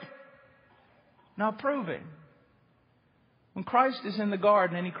whip. Now prove it. When Christ is in the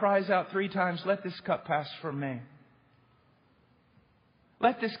garden and He cries out 3 times, "Let this cup pass from me.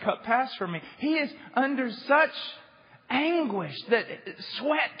 Let this cup pass from me." He is under such anguish that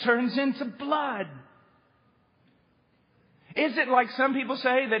sweat turns into blood. Is it like some people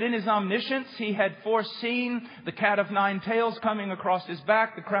say that in His omniscience He had foreseen the cat of 9 tails coming across His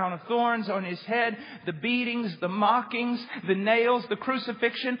back, the crown of thorns on His head, the beatings, the mockings, the nails, the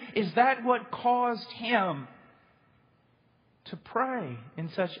crucifixion? Is that what caused Him to pray in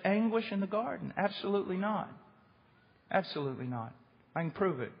such anguish in the garden? Absolutely not. Absolutely not. I can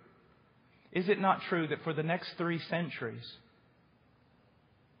prove it. Is it not true that for the next 3 centuries,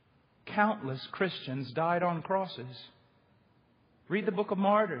 countless Christians died on crosses? Read the book of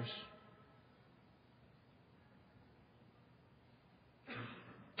Martyrs.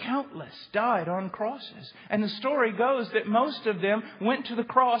 Countless died on crosses. And the story goes that most of them went to the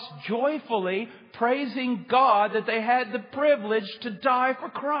cross joyfully, praising God that they had the privilege to die for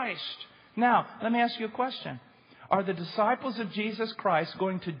Christ. Now, let me ask you a question. Are the disciples of Jesus Christ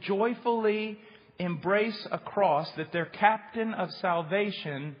going to joyfully embrace a cross that their captain of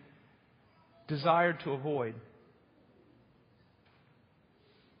salvation desired to avoid?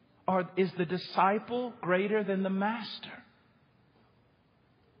 Or is the disciple greater than the master?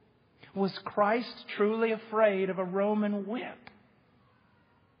 Was Christ truly afraid of a Roman whip?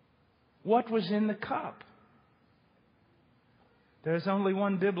 What was in the cup? There's only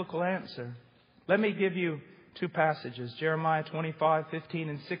one biblical answer. Let me give you 2 passages. Jeremiah 25:15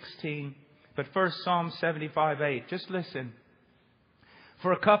 and 16. But first, Psalm 75:8. Just listen.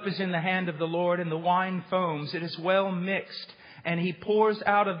 "For a cup is in the hand of the Lord, and the wine foams. It is well mixed. And He pours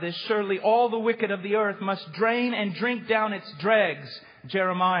out of this. Surely all the wicked of the earth must drain and drink down its dregs."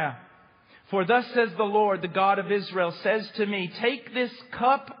 Jeremiah. "For thus says the Lord, the God of Israel, says to me, take this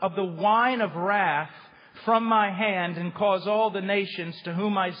cup of the wine of wrath from my hand and cause all the nations to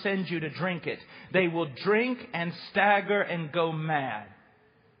whom I send you to drink it. They will drink and stagger and go mad."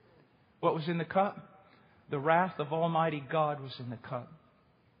 What was in the cup? The wrath of Almighty God was in the cup.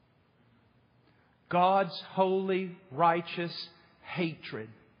 God's holy, righteous hatred.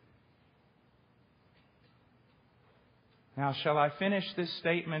 Now, shall I finish this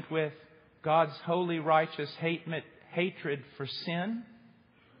statement with God's holy, righteous hatred for sin?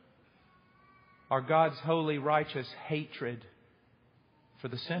 Or God's holy, righteous hatred for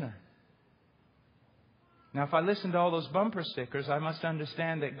the sinner? Now, if I listen to all those bumper stickers, I must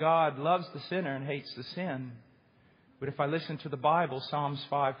understand that God loves the sinner and hates the sin. But if I listen to the Bible, Psalms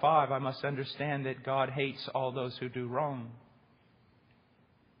 5:5, I must understand that God hates all those who do wrong.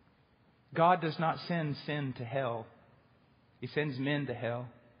 God does not send sin to hell. He sends men to hell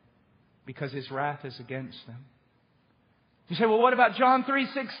because His wrath is against them. You say, well, what about John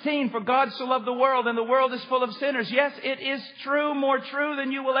 3:16? "For God so loved the world, and the world is full of sinners." Yes, it is true, more true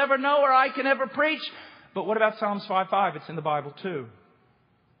than you will ever know or I can ever preach. But what about Psalms 5:5? It's in the Bible too.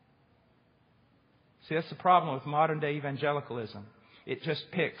 See, that's the problem with modern day evangelicalism. It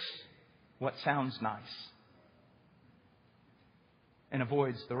just picks what sounds nice and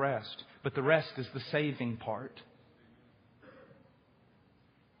avoids the rest. But the rest is the saving part.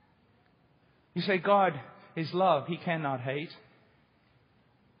 You say, God is love. He cannot hate.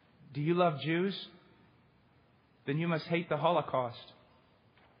 Do you love Jews? Then you must hate the Holocaust.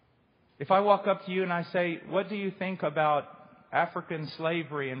 If I walk up to you and I say, what do you think about African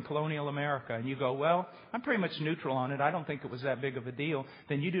slavery in colonial America? And you go, well, I'm pretty much neutral on it. I don't think it was that big of a deal.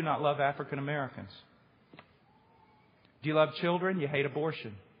 Then you do not love African Americans. Do you love children? You hate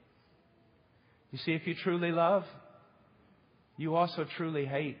abortion. You see, if you truly love, you also truly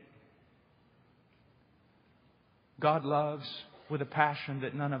hate. God loves with a passion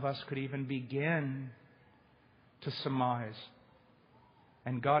that none of us could even begin to surmise.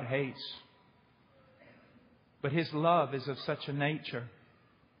 And God hates. But His love is of such a nature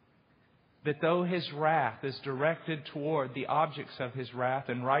that though His wrath is directed toward the objects of His wrath,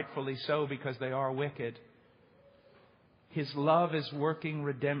 and rightfully so because they are wicked, His love is working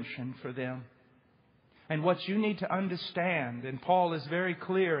redemption for them. And what you need to understand, and Paul is very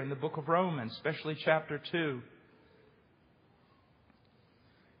clear in the book of Romans, especially chapter 2,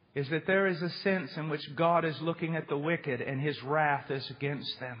 is that there is a sense in which God is looking at the wicked and His wrath is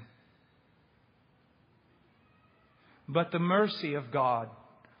against them. But the mercy of God,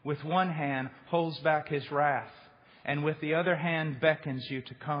 with one hand, holds back His wrath, and with the other hand beckons you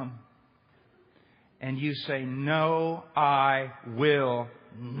to come. And you say, no, I will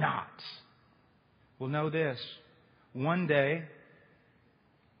not. Well, know this. One day,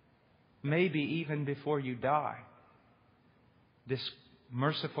 maybe even before you die, this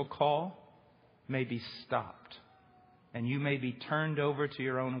merciful call may be stopped. And you may be turned over to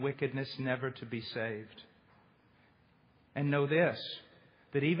your own wickedness, never to be saved. And know this,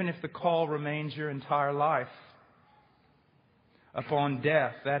 that even if the call remains your entire life, upon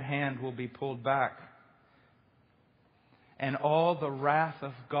death, that hand will be pulled back. And all the wrath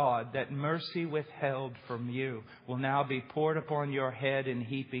of God that mercy withheld from you will now be poured upon your head in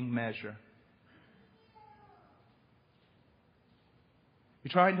heaping measure.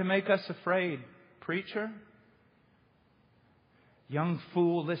 You're trying to make us afraid, preacher? Young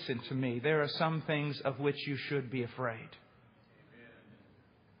fool, listen to me. There are some things of which you should be afraid.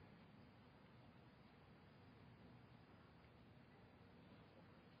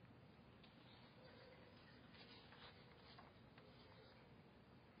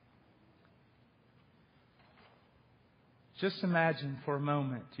 Just imagine for a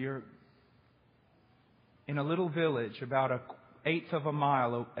moment you're in a little village about 1/8 of a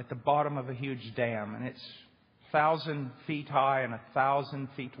mile at the bottom of a huge dam, and it's 1,000 feet high and 1,000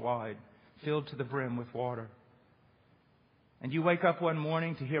 feet wide, filled to the brim with water. And you wake up one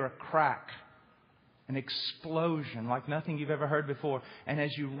morning to hear a crack, an explosion like nothing you've ever heard before. And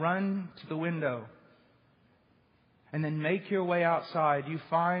as you run to the window and then make your way outside, you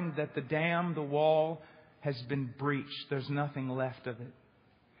find that the dam, the wall, has been breached. There's nothing left of it.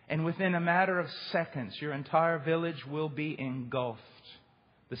 And within a matter of seconds, your entire village will be engulfed.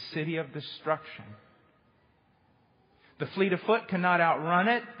 The city of destruction. The fleet of foot cannot outrun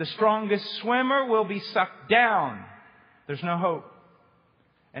it. The strongest swimmer will be sucked down. There's no hope.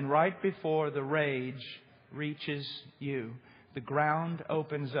 And right before the rage reaches you, the ground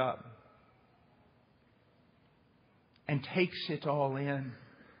opens up and takes it all in.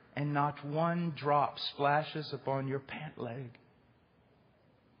 And not one drop splashes upon your pant leg.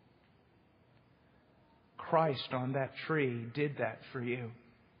 Christ on that tree did that for you.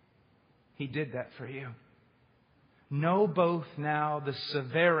 He did that for you. Know both now the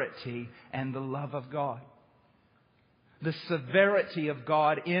severity and the love of God. The severity of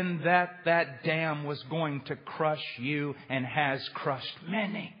God in that dam was going to crush you and has crushed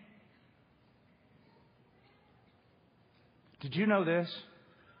many. Did you know this?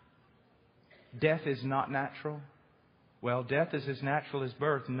 Death is not natural. Well, death is as natural as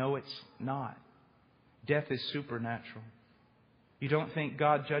birth. No, it's not. Death is supernatural. You don't think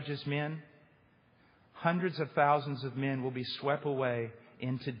God judges men? Hundreds of thousands of men will be swept away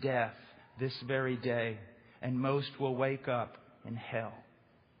into death this very day, and most will wake up in hell.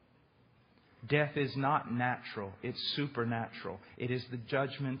 Death is not natural. It's supernatural. It is the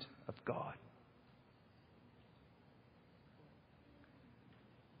judgment of God.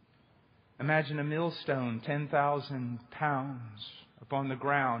 Imagine a millstone, 10,000 pounds upon the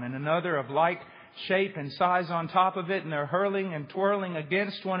ground, and another of like shape and size on top of it, and they're hurling and twirling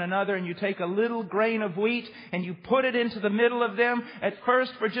against one another, and you take a little grain of wheat and you put it into the middle of them. At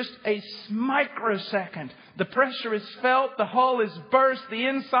first, for just a microsecond, the pressure is felt, the hull is burst, the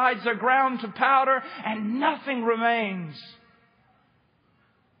insides are ground to powder, and nothing remains.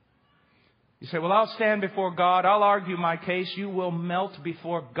 You say, well, I'll stand before God. I'll argue my case. You will melt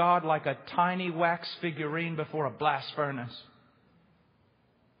before God like a tiny wax figurine before a blast furnace.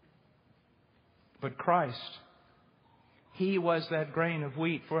 But Christ, He was that grain of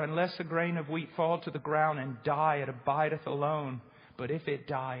wheat. For unless a grain of wheat fall to the ground and die, it abideth alone. But if it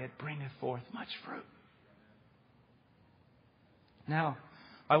die, it bringeth forth much fruit. Now,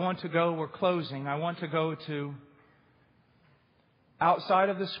 we're closing. I want to go to, outside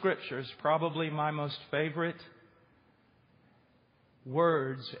of the Scriptures, probably my most favorite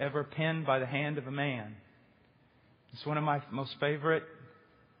words ever penned by the hand of a man. It's one of my most favorite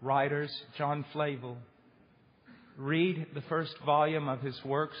writers, John Flavel. Read the first volume of his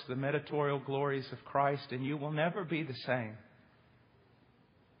works, The Mediatorial Glories of Christ, and you will never be the same.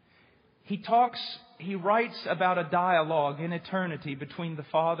 He writes about a dialogue in eternity between the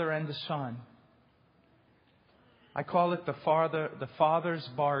Father and the Son. I call it the Father's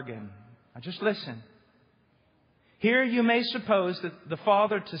bargain. Now just listen. Here you may suppose that the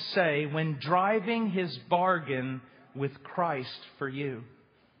Father to say when driving His bargain with Christ for you.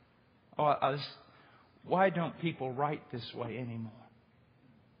 Why don't people write this way anymore?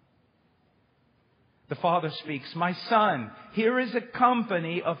 The Father speaks, "My Son, here is a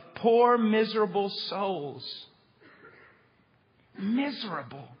company of poor, miserable souls."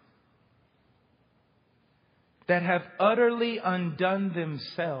 Miserable. That have utterly undone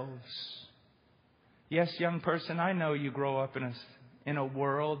themselves. Yes, young person, I know you grow up in a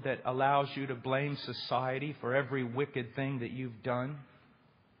world that allows you to blame society for every wicked thing that you've done.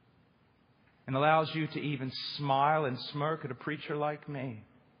 And allows you to even smile and smirk at a preacher like me.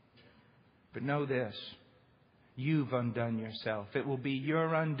 But know this, you've undone yourself. It will be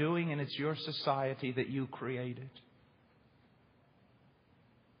your undoing, and it's your society that you created.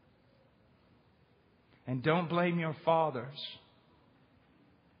 And don't blame your fathers,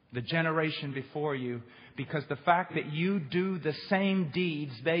 the generation before you, because the fact that you do the same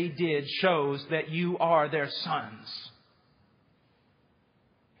deeds they did shows that you are their sons.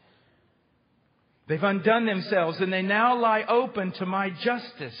 They've undone themselves and they now lie open to my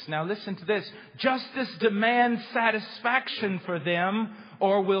justice. Now listen to this. Justice demands satisfaction for them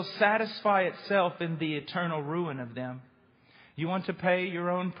or will satisfy itself in the eternal ruin of them. You want to pay your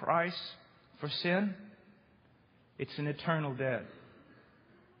own price for sin? It's an eternal debt.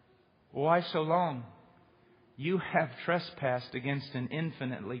 Why so long? You have trespassed against an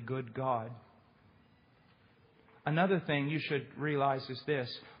infinitely good God. Another thing you should realize is this.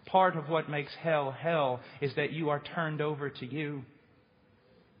 Part of what makes hell hell is that you are turned over to you.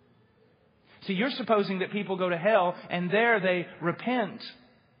 See, you're supposing that people go to hell and there they repent.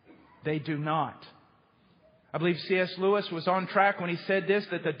 They do not. I believe C.S. Lewis was on track when he said this,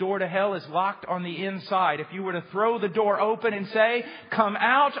 that the door to hell is locked on the inside. If you were to throw the door open and say, "Come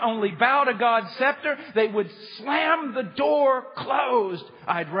out, only bow to God's scepter," they would slam the door closed.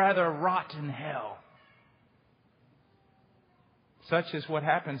 I'd rather rot in hell. Such is what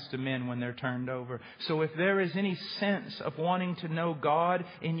happens to men when they're turned over. So if there is any sense of wanting to know God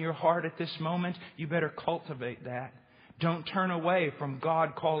in your heart at this moment, you better cultivate that. Don't turn away from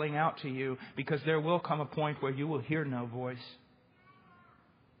God calling out to you, because there will come a point where you will hear no voice.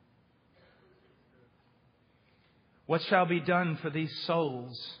 What shall be done for these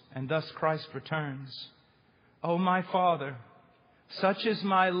souls? And thus Christ returns. O my Father, such is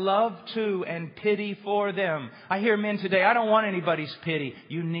my love to and pity for them. I hear men today, I don't want anybody's pity.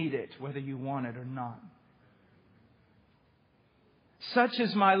 You need it, whether you want it or not. Such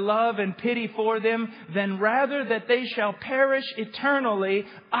is my love and pity for them, then rather that they shall perish eternally,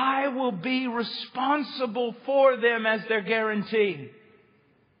 I will be responsible for them as their guarantee.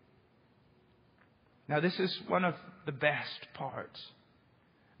 Now this is one of the best parts.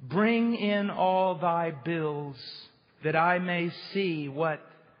 Bring in all thy bills, that I may see what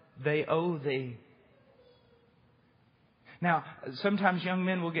they owe thee. Now, sometimes young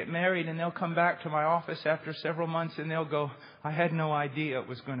men will get married and they'll come back to my office after several months and they'll go, "I had no idea it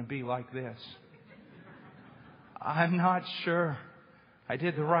was going to be like this. I'm not sure I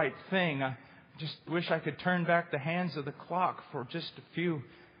did the right thing. I just wish I could turn back the hands of the clock for just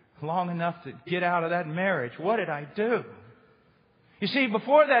long enough to get out of that marriage. What did I do?" You see,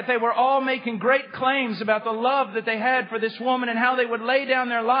 before that, they were all making great claims about the love that they had for this woman and how they would lay down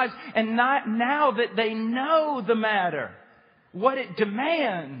their lives. And not now that they know the matter, what it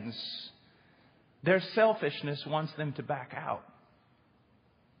demands, their selfishness wants them to back out.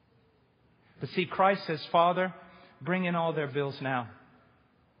 But see, Christ says, "Father, bring in all their bills now."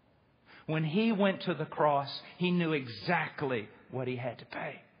 When He went to the cross, He knew exactly what He had to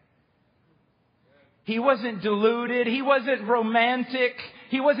pay. He wasn't deluded. He wasn't romantic.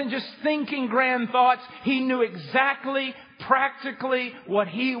 He wasn't just thinking grand thoughts. He knew exactly practically what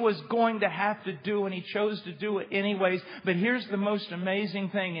he was going to have to do, and he chose to do it anyways. But here's the most amazing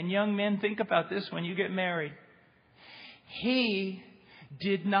thing, and young men, think about this when you get married. He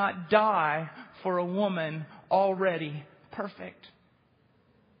did not die for a woman already perfect.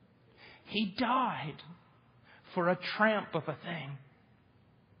 He died for a tramp of a thing.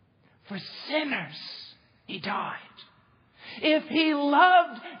 For sinners, He died. If He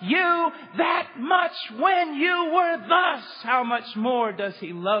loved you that much when you were thus, how much more does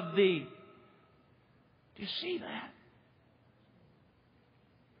He love thee? Do you see that?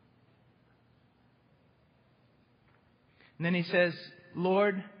 And then He says,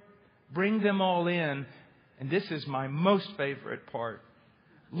 Lord, bring them all in. And this is my most favorite part.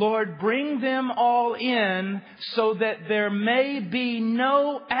 Lord, bring them all in so that there may be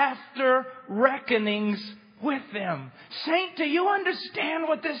no after reckonings with them. Saint, do you understand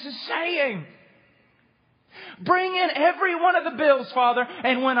what this is saying? Bring in every one of the bills, Father,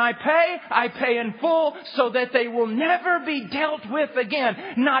 and when I pay in full so that they will never be dealt with again.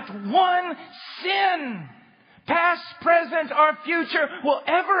 Not one sin, past, present, or future, will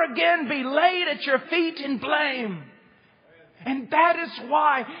ever again be laid at your feet in blame. And that is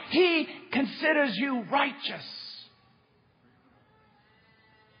why He considers you righteous.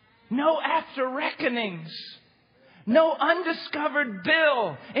 No after reckonings. No undiscovered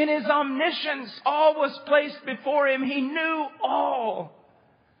bill. In His omniscience, all was placed before Him. He knew all.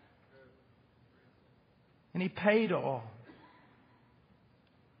 And He paid all.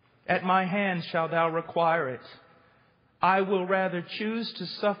 At my hand shalt thou require it. I will rather choose to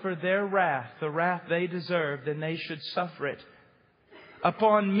suffer their wrath, the wrath they deserve, than they should suffer it.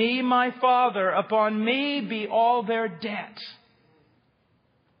 Upon me, my Father, upon me be all their debt.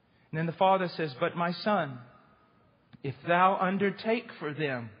 And then the Father says, but my Son, if thou undertake for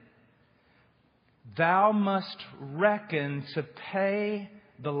them, thou must reckon to pay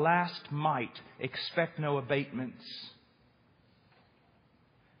the last mite. Expect no abatements.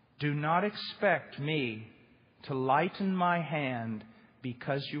 Do not expect me to lighten my hand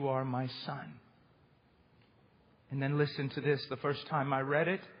because you are my Son. And then listen to this. The first time I read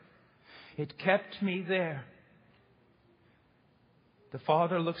it, it kept me there. The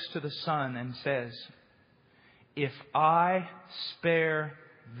Father looks to the Son and says, if I spare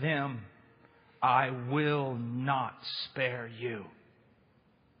them, I will not spare you.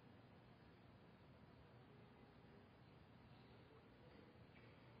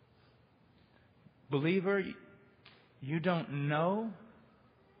 Believer, you don't know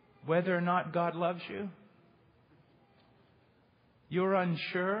whether or not God loves you. You're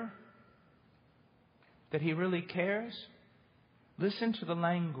unsure that He really cares. Listen to the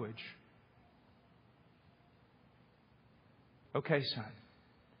language. Okay, son,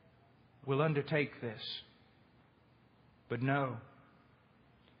 we'll undertake this. But no,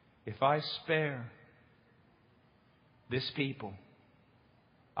 if I spare this people,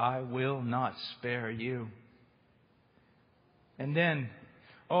 I will not spare you. And then,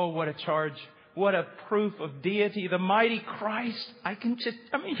 oh, what a charge. What a proof of deity. The mighty Christ. You can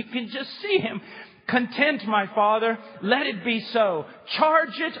just see Him. Content, my Father. Let it be so.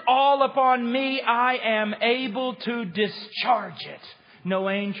 Charge it all upon me. I am able to discharge it. No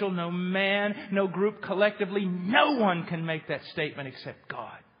angel, no man, no group collectively. No one can make that statement except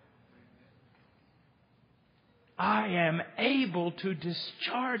God. I am able to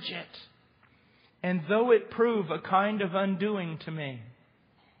discharge it. And though it prove a kind of undoing to me,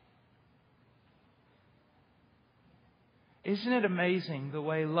 isn't it amazing the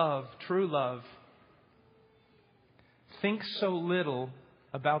way love, true love, thinks so little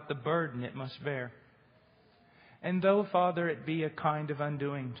about the burden it must bear? And though, Father, it be a kind of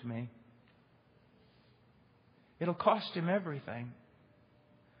undoing to me, it'll cost Him everything.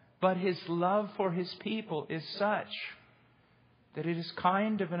 But His love for His people is such that it is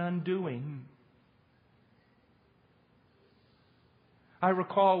kind of an undoing. I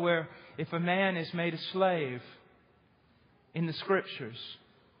recall where if a man is made a slave in the Scriptures,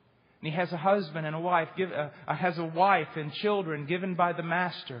 and he has a husband and a wife, has a wife and children given by the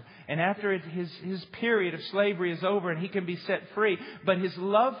master, and after his period of slavery is over and he can be set free, but his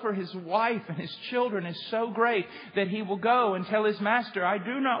love for his wife and his children is so great that he will go and tell his master, I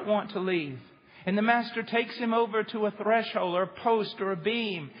do not want to leave. And the master takes him over to a threshold or a post or a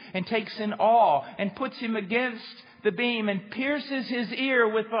beam and takes an awl and puts him against the beam and pierces his ear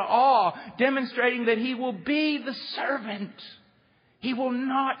with the awl, demonstrating that he will be the servant. He will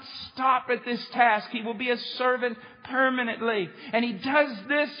not stop at this task. He will be a servant permanently. And He does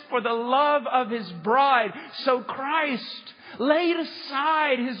this for the love of His bride. So Christ laid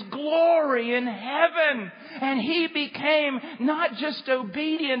aside His glory in heaven. And He became not just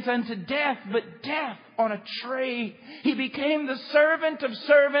obedient unto death, but death on a tree. He became the servant of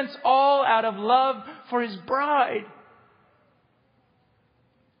servants, all out of love for His bride.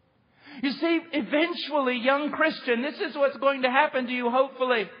 You see, eventually, young Christian, this is what's going to happen to you,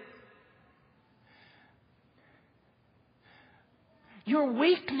 hopefully. Your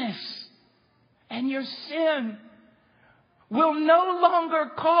weakness and your sin will no longer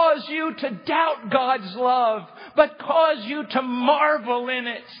cause you to doubt God's love, but cause you to marvel in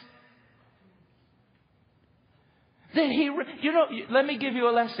it. That let me give you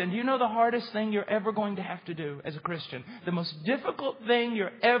a lesson. Do you know the hardest thing you're ever going to have to do as a Christian? The most difficult thing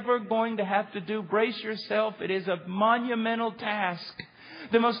you're ever going to have to do, brace yourself, it is a monumental task.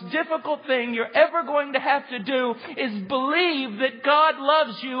 The most difficult thing you're ever going to have to do is believe that God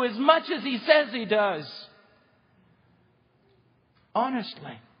loves you as much as He says He does.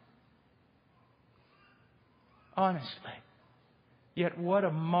 Honestly. Yet what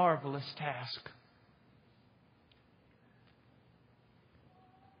a marvelous task.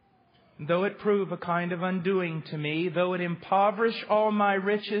 Though it prove a kind of undoing to me, though it impoverish all my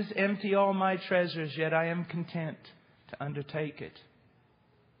riches, empty all my treasures, yet I am content to undertake it.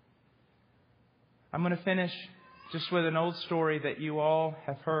 I'm going to finish just with an old story that you all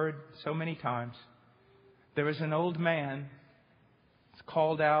have heard so many times. There was an old man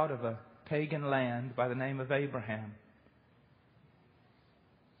called out of a pagan land by the name of Abraham.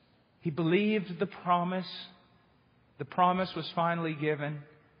 He believed the promise. The promise was finally given.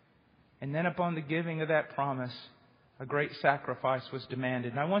 And then upon the giving of that promise, a great sacrifice was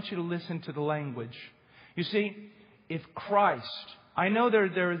demanded. And I want you to listen to the language. You see, if Christ, I know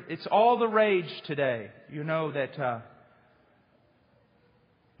it's all the rage today. You know that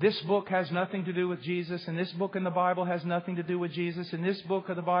this book has nothing to do with Jesus, and this book in the Bible has nothing to do with Jesus, and this book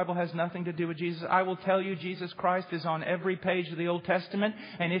of the Bible has nothing to do with Jesus. I will tell you, Jesus Christ is on every page of the Old Testament,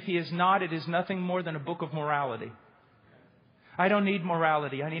 and if He is not, it is nothing more than a book of morality. I don't need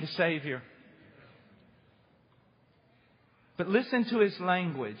morality. I need a Savior. But listen to His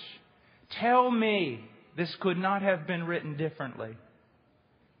language. Tell me this could not have been written differently.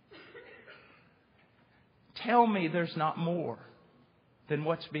 Tell me there's not more than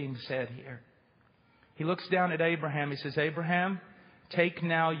what's being said here. He looks down at Abraham. He says, Abraham, take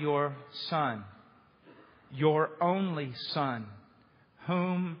now your son, your only son,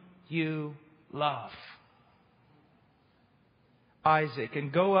 whom you love, Isaac,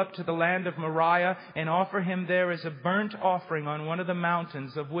 and go up to the land of Moriah and offer him there as a burnt offering on one of the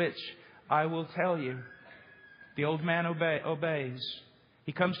mountains of which I will tell you. The old man obeys.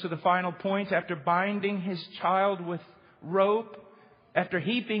 He comes to the final point after binding his child with rope, after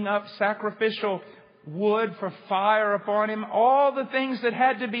heaping up sacrificial wood for fire upon him, all the things that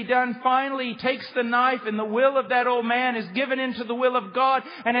had to be done. Finally, he takes the knife, and the will of that old man is given into the will of God.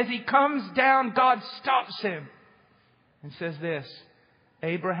 And as he comes down, God stops him and says this,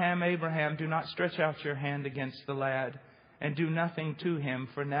 Abraham, Abraham, do not stretch out your hand against the lad and do nothing to him.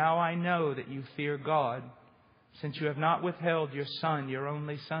 For now I know that you fear God, since you have not withheld your son, your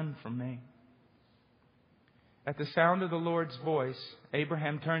only son, from me. At the sound of the Lord's voice,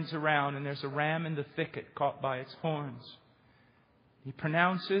 Abraham turns around and there's a ram in the thicket caught by its horns. He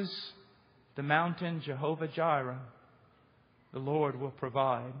pronounces the mountain Jehovah Jireh. The Lord will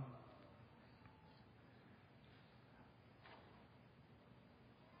provide.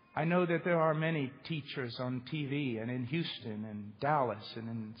 I know that there are many teachers on TV and in Houston and Dallas and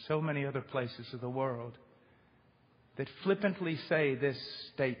in so many other places of the world that flippantly say this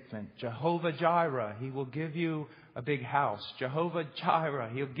statement, Jehovah Jireh, He will give you a big house. Jehovah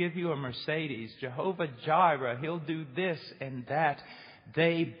Jireh, He'll give you a Mercedes. Jehovah Jireh, He'll do this and that.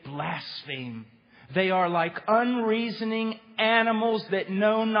 They blaspheme. They are like unreasoning animals that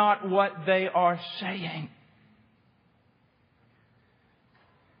know not what they are saying.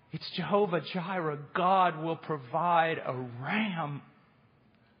 It's Jehovah Jireh. God will provide a ram.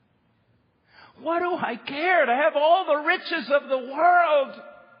 What do I care to have all the riches of the world?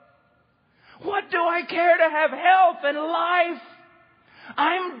 What do I care to have health and life?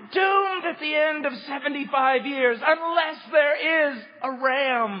 I'm doomed at the end of 75 years unless there is a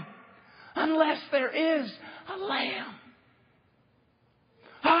ram. Unless there is a lamb.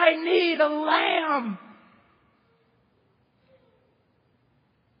 I need a lamb.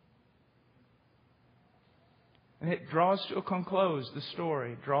 And it draws to a close. The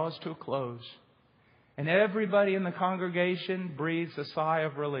story draws to a close. And everybody in the congregation breathes a sigh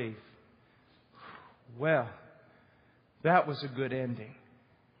of relief. Well, that was a good ending.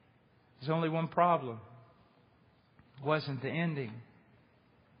 There's only one problem. It wasn't the ending.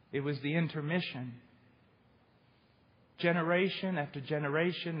 It was the intermission. Generation after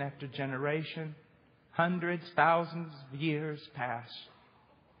generation after generation, hundreds, thousands of years pass.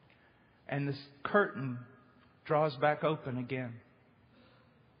 And the curtain draws back open again.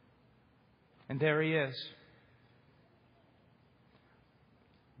 And there He is.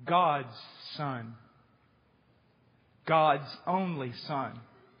 God's Son. God's only Son.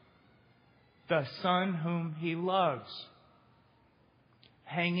 The Son whom He loves.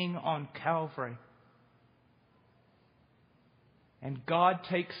 Hanging on Calvary. And God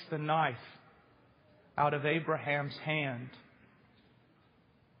takes the knife out of Abraham's hand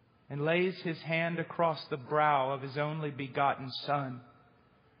and lays His hand across the brow of His only begotten Son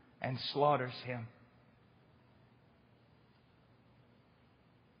and slaughters Him.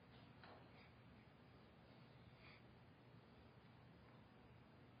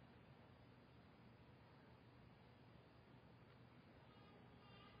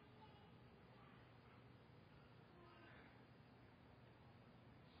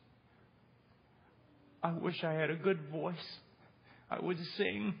 I wish I had a good voice. I would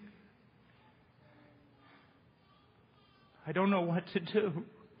sing. I don't know what to do.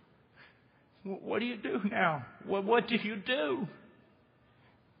 What do you do now? What do you do?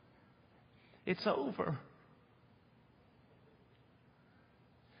 It's over.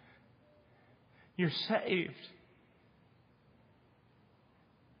 You're saved.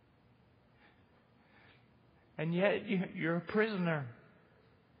 And yet you're a prisoner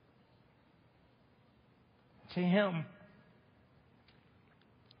to Him.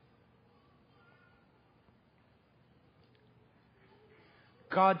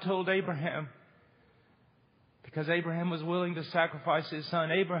 God told Abraham, because Abraham was willing to sacrifice his son,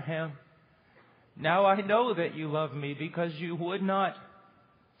 Abraham, now I know that you love me because you would not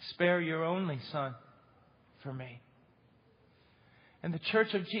spare your only son for me. And the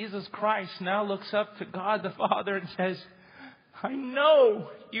Church of Jesus Christ now looks up to God the Father and says, I know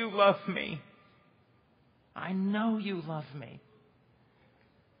you love me. I know you love me.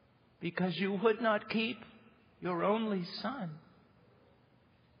 Because you would not keep your only son.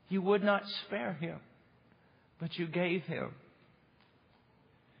 You would not spare Him, but you gave Him.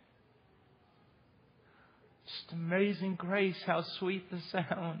 Just amazing grace, how sweet the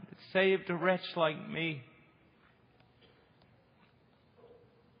sound. It saved a wretch like me.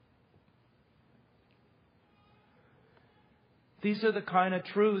 These are the kind of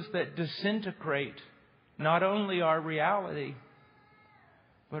truths that disintegrate not only our reality,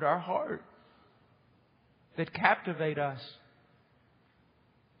 but our heart, that captivate us.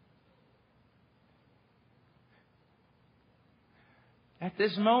 At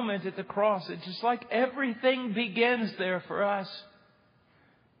this moment at the cross, it's just like everything begins there for us.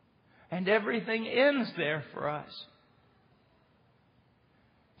 And everything ends there for us.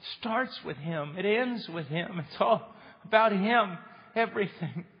 It starts with Him. It ends with Him. It's all about Him.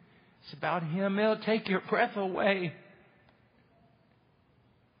 Everything. It's about Him. It'll take your breath away.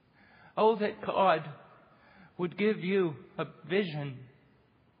 Oh, that God would give you a vision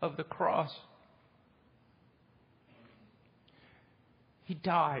of the cross. He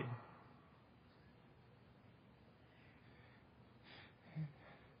died.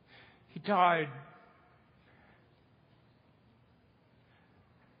 He died.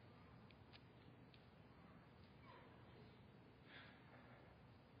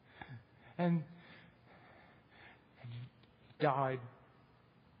 And He died.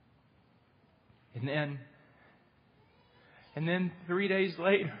 And then 3 days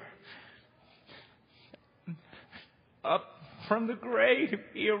later, up from the grave,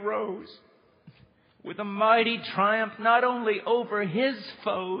 He arose with a mighty triumph, not only over His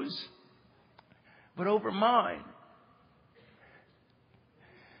foes, but over mine.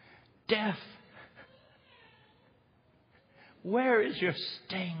 Death, where is your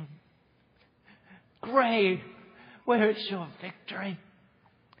sting? Grave, where is your victory?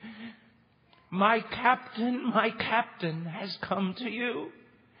 My captain has come to you,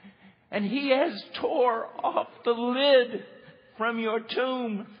 and He has tore off the lid from your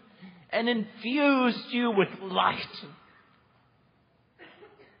tomb and infused you with light.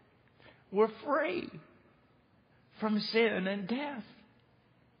 We're free from sin and death.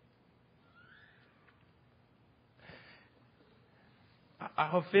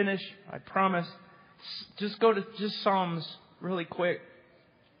 I'll finish, I promise. Just go to Psalms really quick.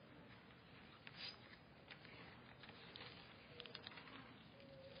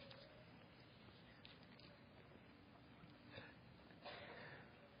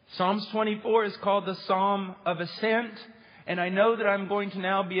 Psalms 24 is called the Psalm of Ascent. And I know that I'm going to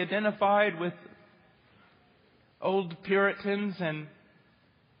now be identified with old Puritans and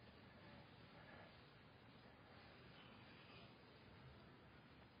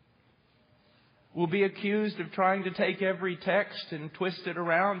will be accused of trying to take every text and twist it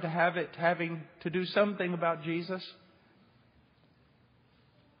around to have it having to do something about Jesus.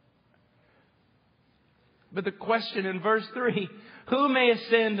 But the question in verse 3, who may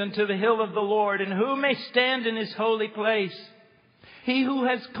ascend unto the hill of the Lord, and who may stand in His holy place? He who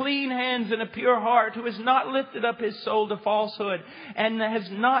has clean hands and a pure heart, who has not lifted up his soul to falsehood, and has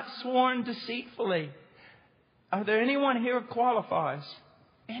not sworn deceitfully. Are there anyone here who qualifies?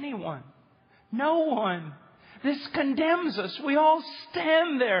 Anyone? No one. This condemns us. We all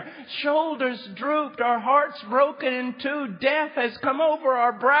stand there, shoulders drooped, our hearts broken in two. Death has come over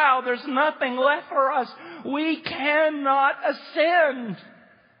our brow. There's nothing left for us. We cannot ascend.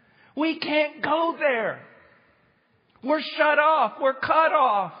 We can't go there. We're shut off. We're cut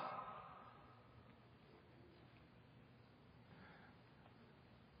off.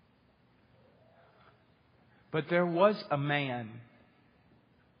 But there was a man.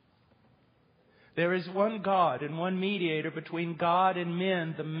 There is one God and one mediator between God and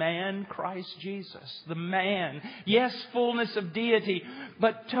men, the man Christ Jesus. The man. Yes, fullness of deity,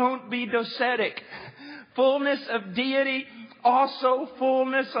 but don't be docetic. Fullness of deity, also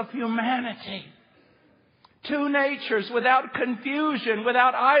fullness of humanity. Two natures without confusion,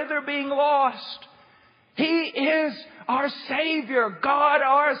 without either being lost. He is our Savior, God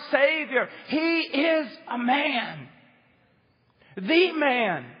our Savior. He is a man. The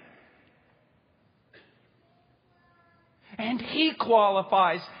man. And He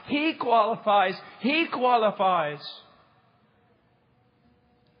qualifies. He qualifies. He qualifies.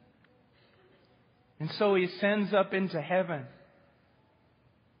 And so He ascends up into heaven.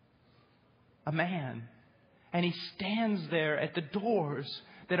 A man. And He stands there at the doors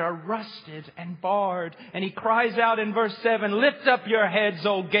that are rusted and barred. And He cries out in verse 7, lift up your heads,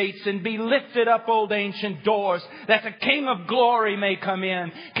 O gates, and be lifted up, old ancient doors, that the King of glory may come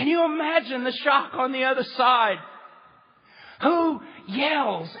in. Can you imagine the shock on the other side? Who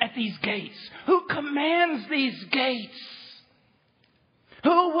yells at these gates? Who commands these gates?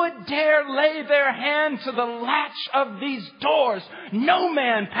 Who would dare lay their hand to the latch of these doors? No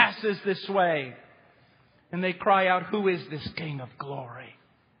man passes this way. And they cry out, who is this King of glory?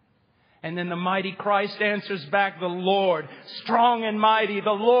 And then the mighty Christ answers back, the Lord, strong and mighty, the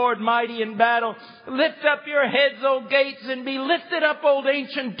Lord mighty in battle. Lift up your heads, O gates, and be lifted up, old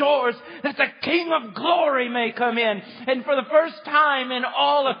ancient doors, that the King of glory may come in. And for the first time in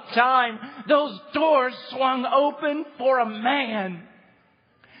all of time, those doors swung open for a man.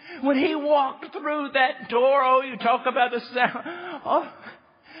 When He walked through that door, oh, you talk about the sound. Oh,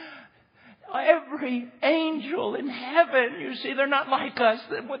 every angel in heaven, you see, they're not like us.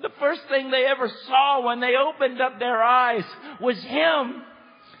 The first thing they ever saw when they opened up their eyes was Him.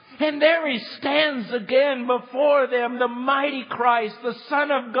 And there He stands again before them, the mighty Christ, the Son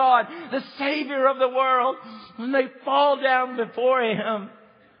of God, the Savior of the world. And they fall down before Him.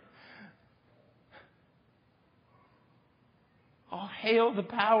 Oh, hail the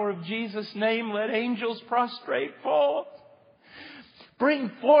power of Jesus' name. Let angels prostrate fall.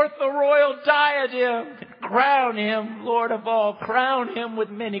 Bring forth the royal diadem. Crown Him, Lord of all. Crown Him with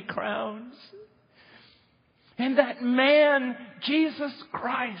many crowns. And that man, Jesus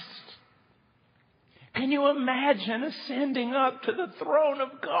Christ. Can you imagine ascending up to the throne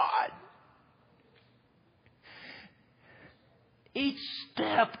of God? Each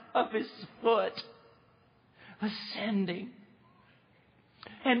step of His foot ascending.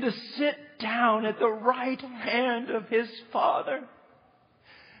 And to sit down at the right hand of His Father.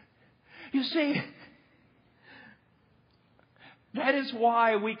 You see, that is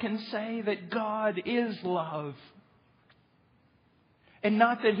why we can say that God is love. And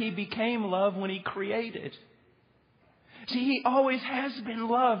not that He became love when He created. See, He always has been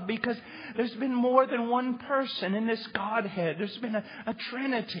love because there's been more than one person in this Godhead. There's been a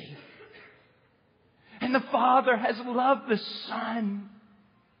Trinity. And the Father has loved the Son.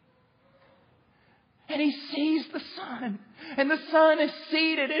 And He sees the Son. And the Son is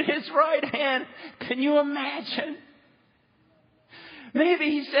seated at His right hand. Can you imagine?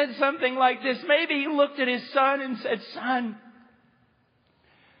 Maybe He said something like this. Maybe He looked at His Son and said, Son,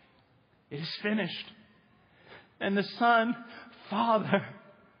 it is finished. And the Son, Father,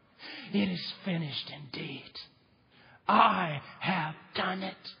 it is finished indeed. I have done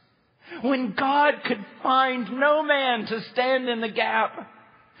it. When God could find no man to stand in the gap,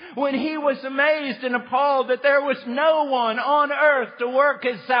 when He was amazed and appalled that there was no one on earth to work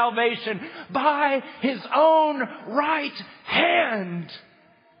His salvation by His own right hand,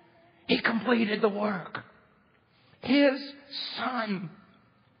 He completed the work. His Son,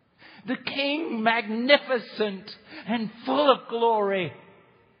 the King, magnificent and full of glory.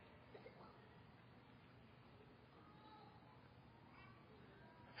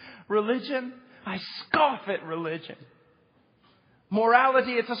 Religion, I scoff at religion.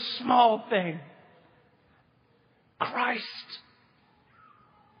 Morality, it's a small thing. Christ.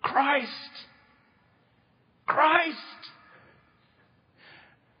 Christ. Christ.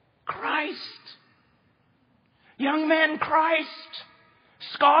 Christ. Young man, Christ.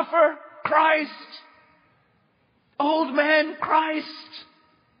 Scoffer, Christ. Old man, Christ.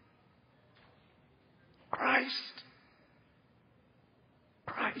 Christ.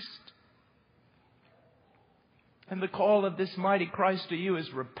 Christ. And the call of this mighty Christ to you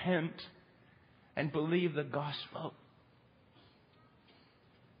is repent and believe the gospel.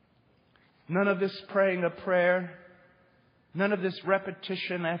 None of this praying a prayer. None of this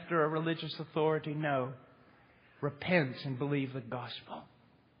repetition after a religious authority. No. Repent and believe the gospel.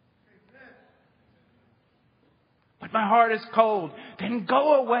 But my heart is cold. Then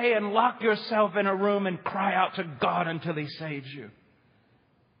go away and lock yourself in a room and cry out to God until He saves you.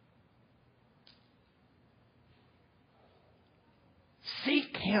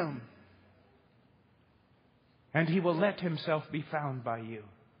 Seek Him, and He will let Himself be found by you.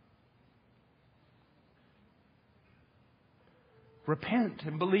 Repent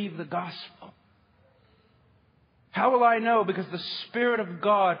and believe the gospel. How will I know? Because the Spirit of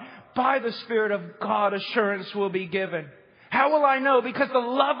God, by the Spirit of God, assurance will be given. How will I know? Because the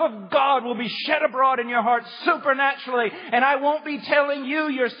love of God will be shed abroad in your heart supernaturally. And I won't be telling you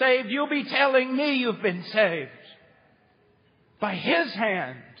you're saved. You'll be telling me you've been saved. By His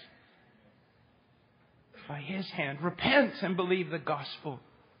hand. By His hand. Repent and believe the gospel.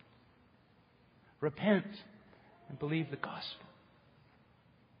 Repent and believe the gospel.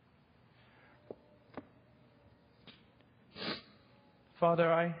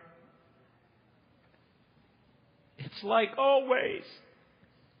 Father, it's like always.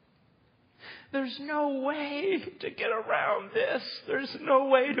 There's no way to get around this. There's no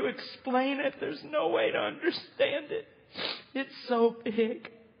way to explain it. There's no way to understand it. It's so big.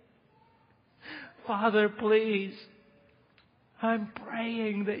 Father, please, I'm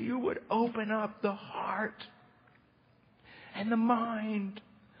praying that you would open up the heart and the mind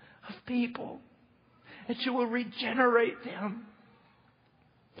of people, that you will regenerate them.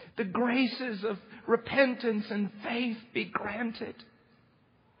 The graces of repentance and faith be granted.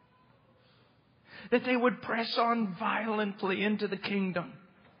 That they would press on violently into the kingdom.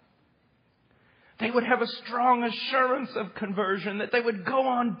 They would have a strong assurance of conversion. That they would go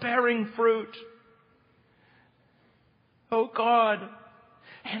on bearing fruit. Oh God,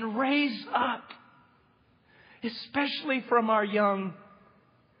 and raise up, especially from our young,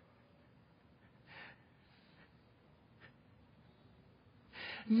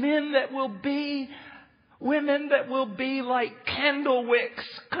 men that will be, women that will be like candle wicks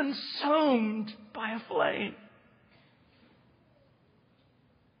consumed by a flame.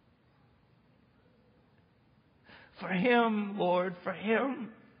 For Him, Lord, for Him,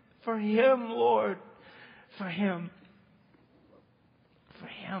 for Him, Lord, for Him, for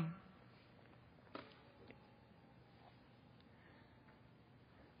Him.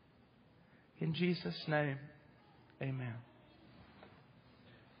 In Jesus' name, amen.